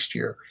next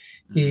year.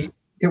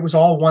 It was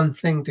all one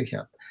thing to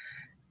him.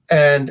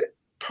 And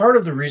part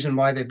of the reason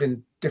why they've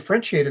been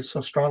differentiated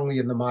so strongly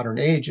in the modern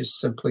age is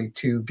simply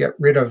to get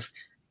rid of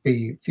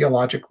the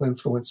theological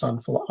influence on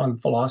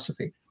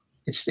philosophy.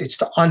 It's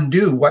to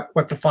undo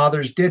what the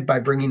fathers did by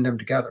bringing them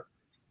together.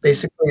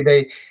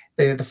 Basically,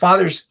 the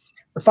fathers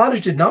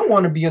did not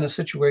want to be in a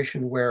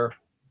situation where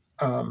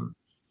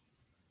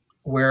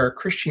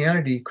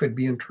Christianity could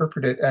be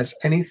interpreted as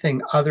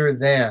anything other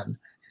than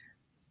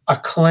a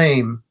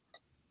claim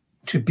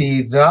to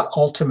be the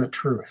ultimate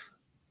truth.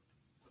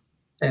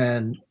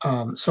 And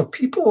so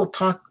people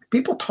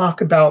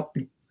talk about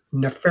the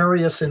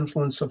nefarious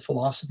influence of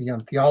philosophy on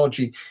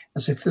theology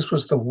as if this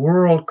was the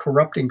world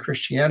corrupting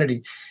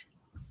Christianity.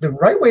 The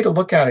right way to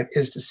look at it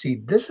is to see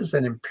this is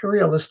an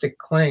imperialistic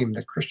claim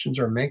that Christians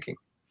are making,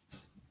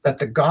 that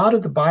the God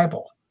of the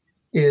Bible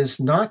is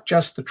not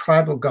just the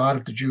tribal God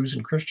of the Jews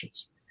and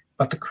Christians,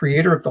 but the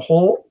creator of the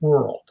whole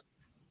world.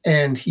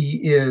 And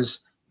he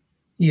is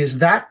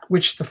that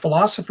which the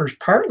philosophers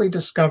partly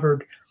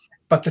discovered,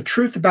 but the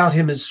truth about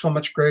him is so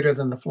much greater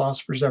than the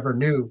philosophers ever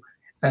knew.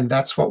 And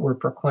that's what we're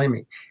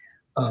proclaiming.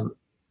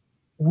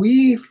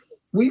 We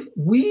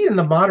in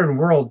the modern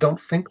world don't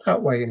think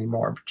that way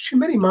anymore. But too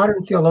many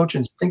modern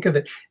theologians think of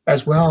it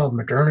as, well,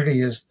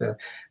 modernity is the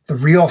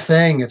real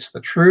thing. It's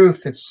the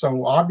truth. It's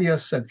so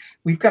obvious. And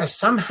we've got to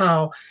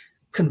somehow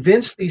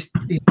convince these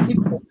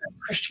people that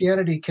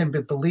Christianity can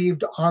be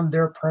believed on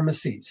their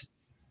premises,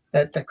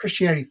 that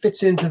Christianity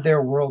fits into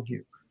their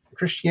worldview.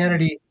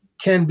 Christianity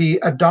can be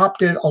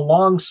adopted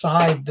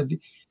alongside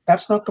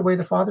that's not the way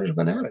the fathers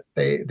went at it.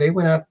 They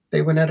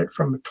went at it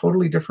from a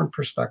totally different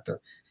perspective.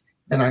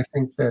 And I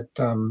think that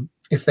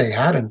if they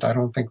hadn't, I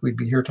don't think we'd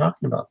be here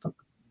talking about them.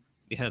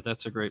 Yeah,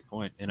 that's a great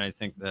point. And I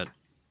think that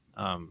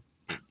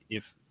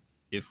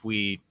if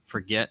we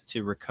forget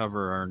to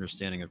recover our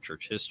understanding of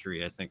church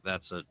history, I think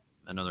that's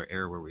another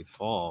area where we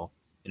fall.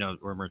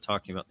 When we're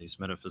talking about these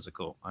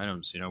metaphysical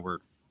items,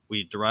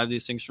 we derive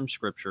these things from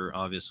Scripture.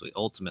 Obviously,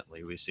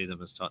 ultimately, we see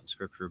them as taught in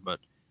Scripture, but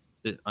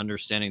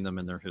understanding them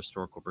in their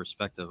historical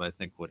perspective, I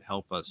think, would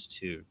help us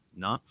to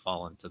not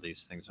fall into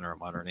these things in our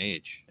modern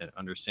age and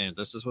understand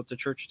this is what the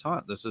church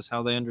taught. This is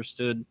how they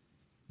understood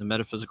the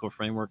metaphysical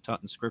framework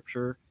taught in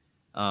Scripture,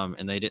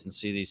 and they didn't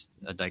see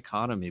a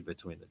dichotomy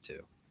between the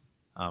two.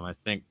 I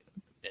think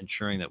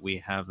ensuring that we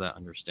have that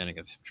understanding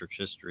of church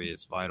history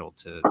is vital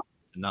to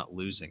not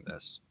losing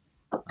this,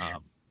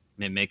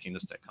 and making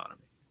this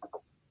dichotomy.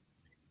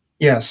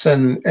 Yes,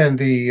 and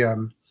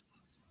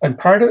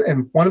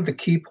one of the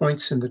key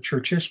points in the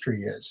church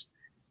history is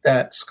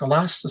that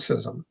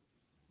scholasticism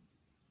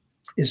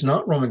is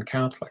not Roman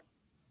Catholic.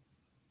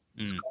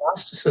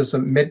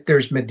 Scholasticism,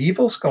 there's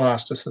medieval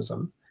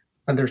scholasticism,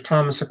 and there's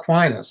Thomas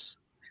Aquinas.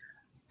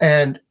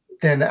 And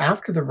then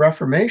after the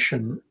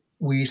Reformation,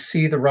 we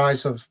see the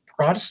rise of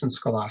Protestant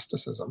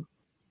scholasticism.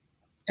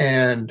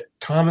 And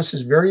Thomas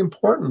is very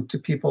important to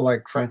people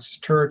like Francis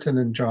Turretin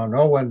and John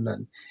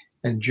Owen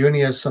and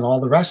Junius and all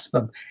the rest of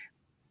them.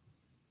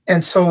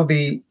 And so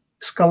the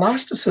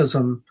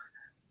scholasticism,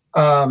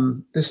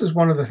 this is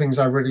one of the things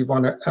I really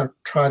want to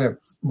try to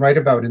write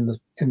about in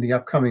the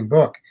upcoming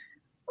book.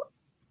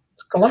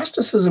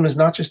 Scholasticism is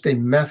not just a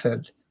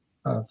method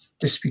of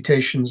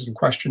disputations and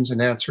questions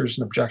and answers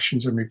and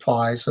objections and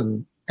replies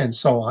and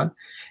so on.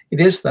 It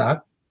is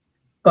that.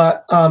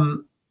 But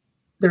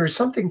there is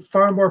something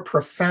far more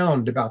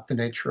profound about the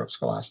nature of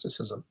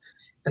scholasticism,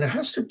 and it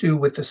has to do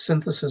with the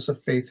synthesis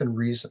of faith and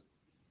reason.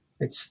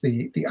 It's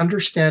the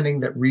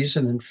understanding that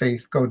reason and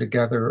faith go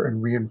together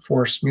and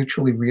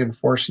mutually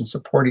reinforce and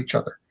support each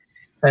other,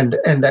 and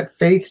that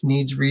faith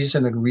needs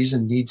reason and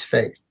reason needs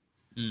faith.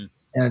 Mm.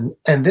 And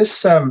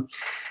this is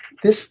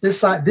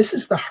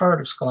the heart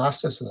of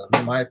scholasticism,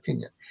 in my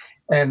opinion.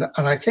 And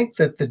I think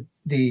that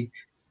the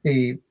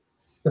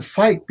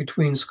fight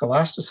between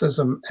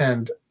scholasticism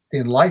and the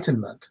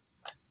Enlightenment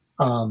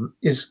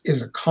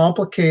is a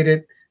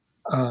complicated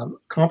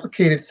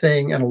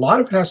thing, and a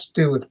lot of it has to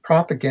do with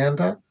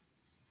propaganda.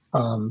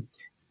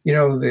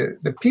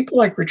 The people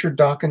like Richard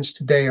Dawkins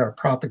today are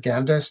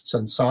propagandists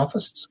and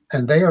sophists,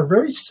 and they are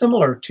very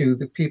similar to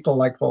the people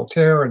like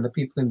Voltaire and the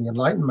people in the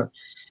Enlightenment.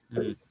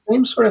 The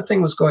same sort of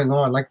thing was going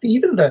on. Like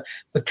even the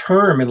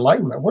term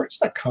Enlightenment, where does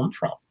that come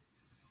from?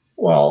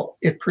 Well,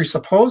 it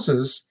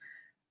presupposes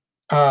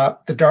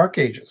the Dark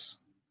Ages.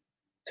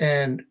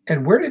 And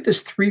where did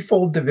this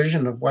threefold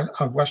division of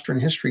Western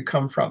history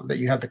come from? That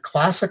you had the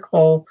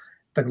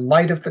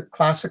light of the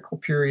classical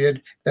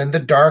period, then the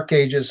Dark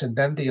Ages, and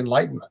then the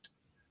Enlightenment.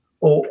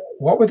 Well,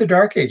 what were the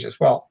Dark Ages?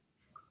 Well,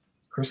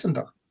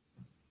 Christendom.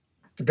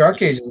 The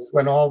Dark Ages is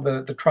when all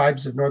the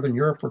tribes of Northern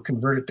Europe were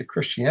converted to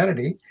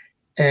Christianity,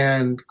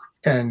 and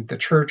the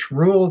church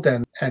ruled,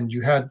 and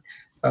you had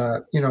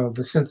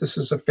the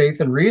synthesis of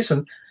faith and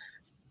reason.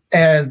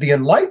 And the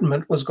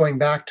Enlightenment was going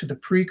back to the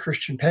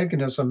pre-Christian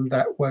paganism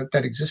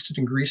that existed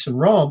in Greece and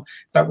Rome.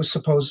 That was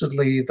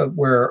supposedly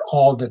where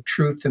all the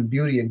truth and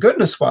beauty and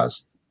goodness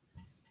was.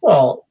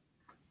 Well,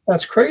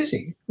 that's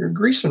crazy.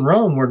 Greece and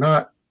Rome were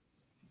not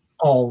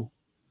all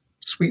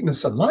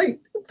sweetness and light.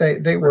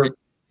 They were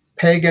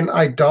pagan,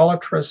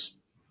 idolatrous,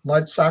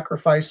 blood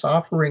sacrifice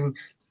offering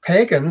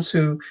pagans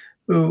who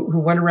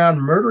went around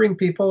murdering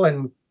people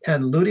and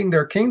looting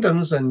their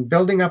kingdoms and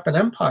building up an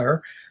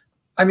empire.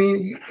 I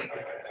mean,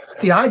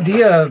 the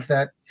idea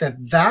that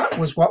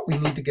was what we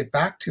need to get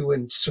back to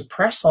and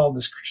suppress all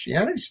this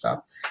Christianity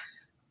stuff.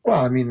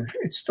 Well, I mean,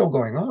 it's still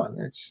going on.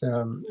 It's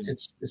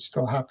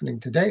still happening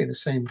today, the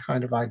same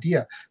kind of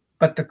idea.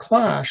 But the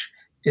clash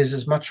is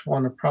as much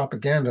one of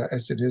propaganda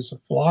as it is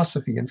of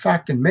philosophy. In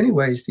fact, in many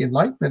ways, the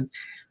Enlightenment,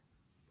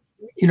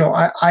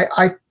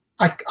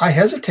 I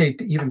hesitate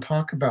to even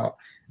talk about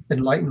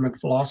Enlightenment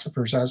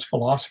philosophers as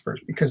philosophers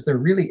because they're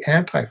really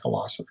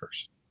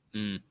anti-philosophers.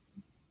 Mm.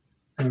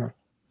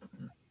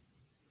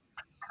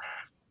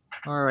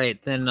 All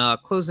right, then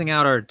closing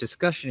out our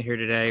discussion here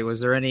today, was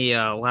there any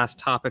last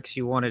topics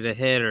you wanted to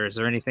hit, or is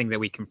there anything that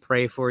we can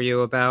pray for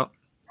you about?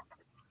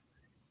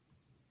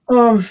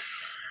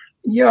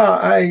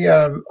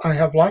 Yeah, I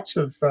have lots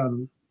of.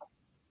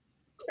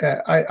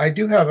 I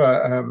do have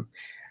a.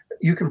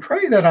 You can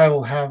pray that I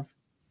will have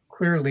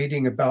clear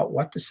leading about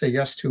what to say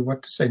yes to,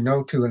 what to say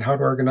no to, and how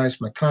to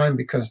organize my time,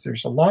 because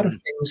there's a lot of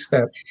things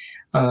that,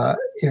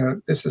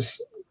 this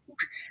is.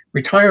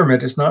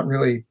 Retirement is not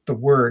really the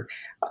word.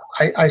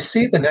 I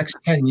see the next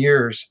 10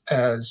 years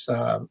as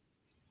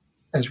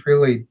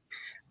really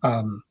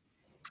a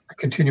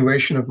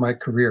continuation of my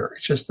career.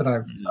 It's just that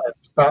I've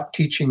stopped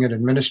teaching and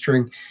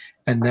administering,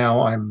 and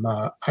now I'm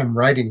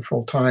writing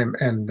full time.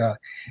 And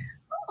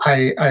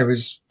I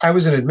was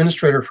an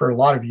administrator for a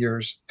lot of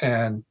years,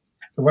 and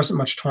there wasn't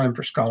much time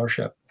for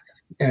scholarship,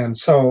 and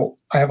so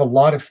I have a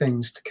lot of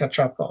things to catch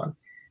up on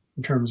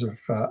in terms of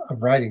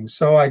writing.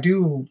 So I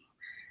do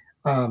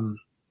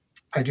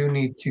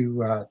need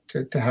to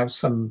have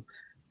some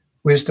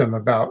wisdom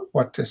about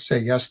what to say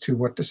yes to,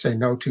 what to say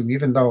no to,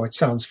 even though it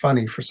sounds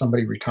funny for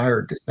somebody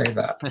retired to say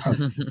that.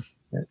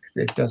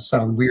 It does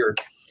sound weird.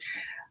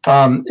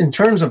 In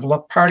terms of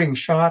parting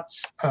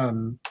shots,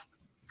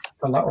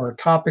 or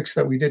topics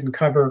that we didn't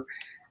cover,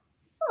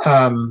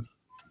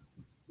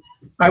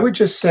 I would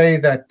just say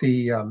that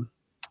the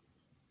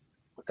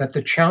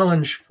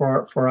challenge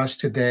for us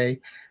today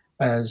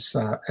as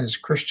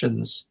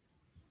Christians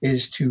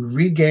is to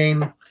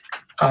regain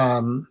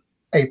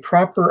a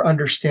proper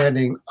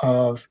understanding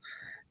of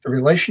the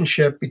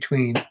relationship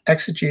between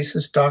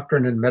exegesis,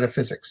 doctrine, and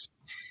metaphysics.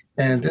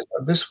 And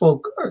this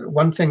will,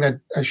 one thing I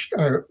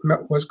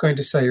was going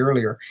to say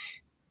earlier,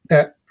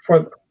 that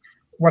for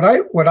what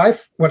I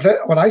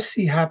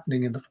see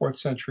happening in the 4th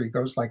century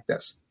goes like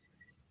this.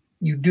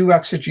 You do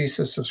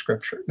exegesis of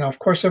Scripture. Now, of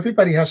course,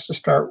 everybody has to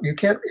start. You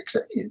can't.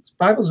 The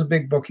Bible's a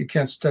big book. You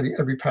can't study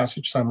every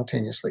passage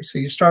simultaneously. So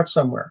you start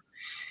somewhere,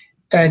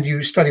 and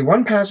you study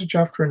one passage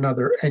after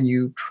another, and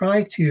you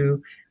try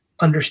to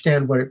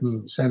understand what it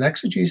means. And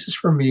exegesis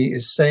for me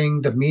is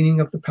saying the meaning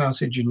of the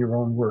passage in your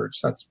own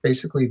words. That's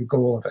basically the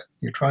goal of it.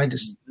 You're trying to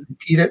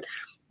repeat it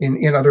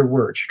in other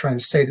words. You're trying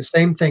to say the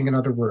same thing in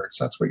other words.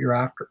 That's what you're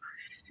after.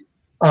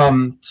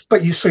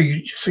 But you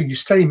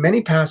study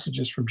many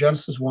passages from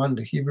Genesis 1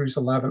 to Hebrews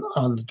 11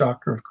 on the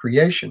doctrine of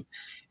creation.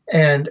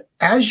 And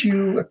as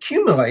you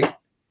accumulate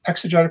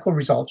exegetical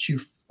results, you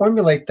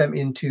formulate them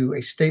into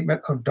a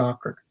statement of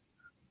doctrine.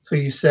 So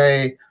you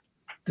say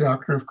the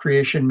doctrine of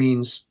creation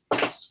means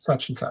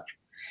such and such.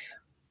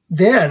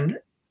 Then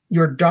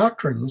your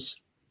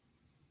doctrines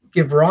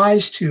give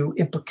rise to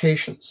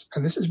implications.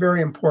 And this is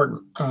very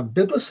important.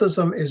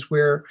 Biblicism is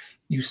where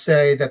you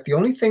say that the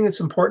only thing that's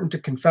important to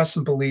confess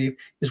and believe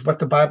is what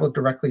the Bible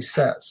directly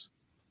says.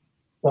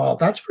 Well,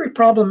 that's very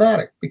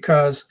problematic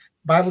because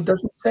the Bible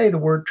doesn't say the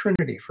word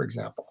Trinity, for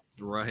example.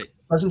 Right.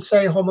 It doesn't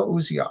say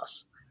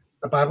homoousios.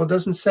 The Bible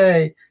doesn't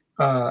say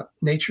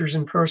natures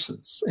and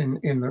persons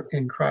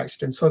in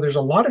Christ. And so there's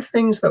a lot of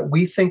things that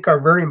we think are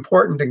very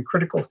important and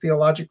critical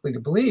theologically to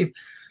believe,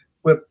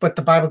 but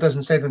the Bible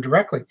doesn't say them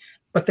directly.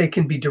 But they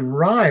can be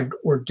derived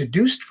or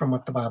deduced from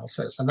what the Bible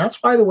says. And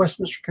that's why the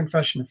Westminster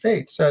Confession of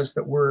Faith says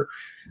that we're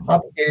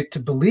obligated to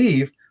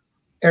believe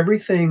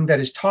everything that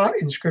is taught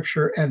in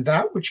Scripture and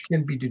that which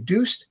can be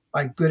deduced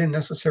by good and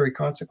necessary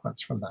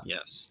consequence from that.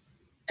 Yes.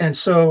 And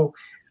so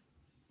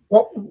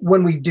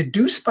when we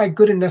deduce by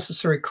good and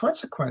necessary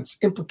consequence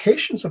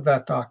implications of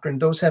that doctrine,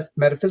 those have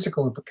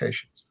metaphysical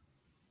implications.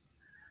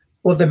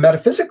 Well, the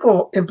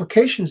metaphysical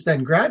implications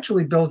then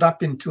gradually build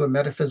up into a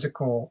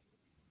metaphysical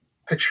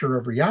picture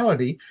of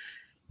reality.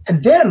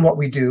 And then what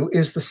we do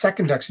is the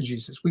second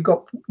exegesis. We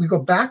go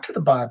back to the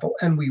Bible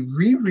and we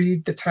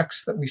reread the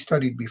texts that we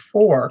studied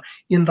before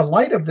in the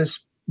light of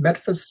this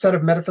set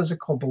of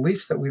metaphysical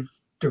beliefs that we've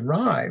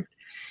derived.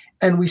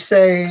 And we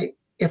say,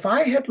 if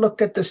I had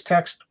looked at this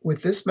text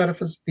with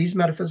these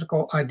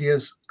metaphysical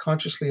ideas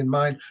consciously in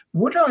mind,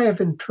 would I have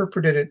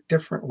interpreted it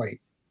differently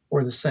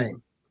or the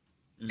same?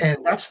 And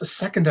that's the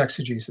second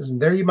exegesis. And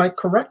there you might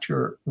correct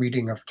your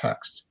reading of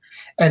texts.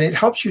 And it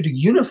helps you to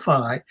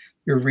unify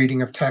your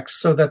reading of texts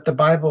so that the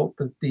Bible,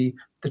 the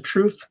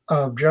truth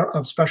of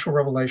special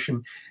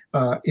revelation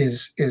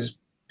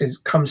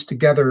comes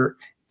together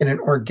in an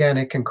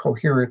organic and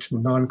coherent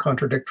and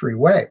non-contradictory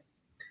way.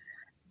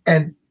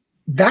 And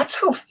that's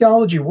how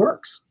theology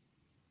works.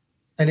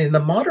 And in the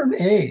modern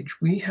age,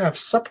 we have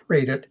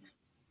separated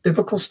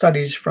biblical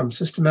studies from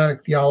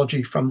systematic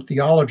theology, from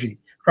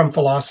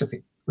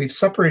philosophy. We've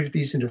separated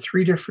these into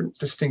three different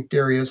distinct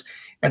areas,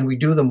 and we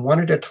do them one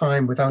at a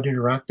time without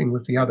interacting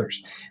with the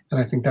others. And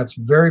I think that's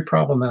very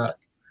problematic.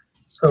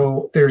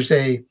 So there's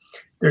a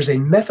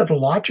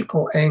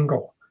methodological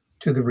angle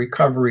to the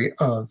recovery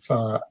of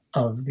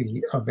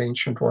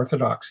ancient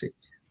orthodoxy.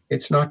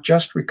 It's not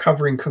just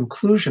recovering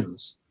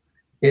conclusions.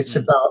 It's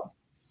about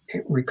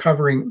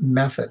recovering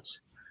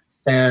methods.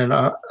 And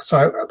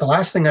the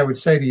last thing I would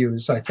say to you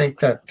is I think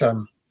that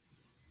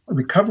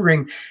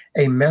recovering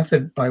a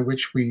method by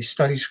which we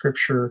study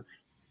Scripture,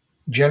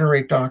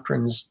 generate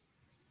doctrines,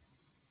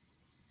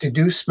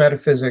 deduce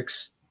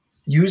metaphysics,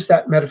 use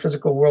that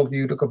metaphysical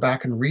worldview to go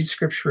back and read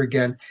Scripture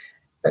again,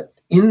 that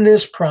in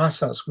this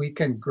process we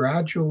can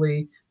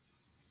gradually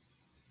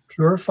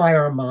purify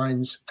our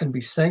minds and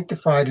be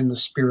sanctified in the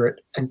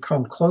Spirit and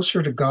come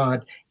closer to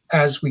God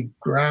as we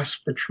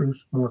grasp the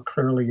truth more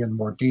clearly and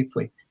more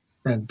deeply.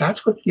 And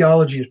that's what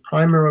theology is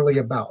primarily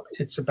about.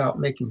 It's about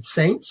making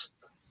saints,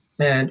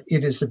 and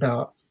it is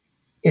about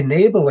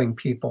enabling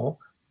people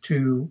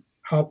to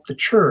help the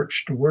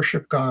church to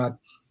worship God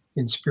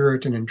in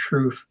spirit and in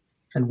truth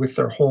and with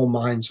their whole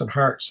minds and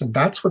hearts. And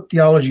that's what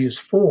theology is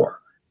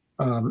for,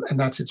 and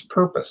that's its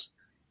purpose.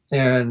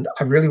 And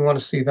I really want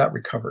to see that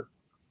recovered.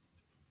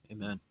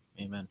 Amen.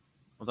 Amen.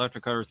 Well, Dr.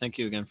 Carter, thank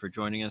you again for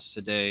joining us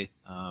today.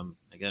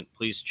 Again,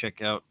 please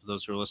check out, for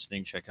those who are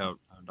listening, check out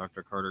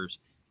Dr. Carter's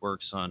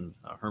works on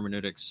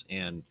hermeneutics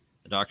and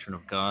the doctrine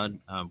of God.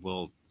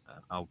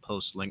 I'll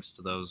post links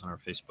to those on our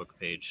Facebook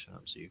page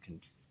so you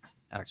can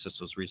access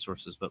those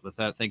resources. But with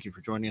that, thank you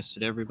for joining us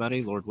today,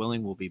 everybody. Lord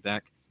willing, we'll be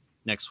back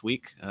next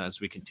week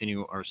as we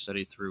continue our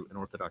study through An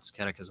Orthodox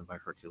Catechism by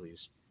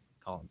Hercules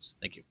Collins.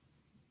 Thank you.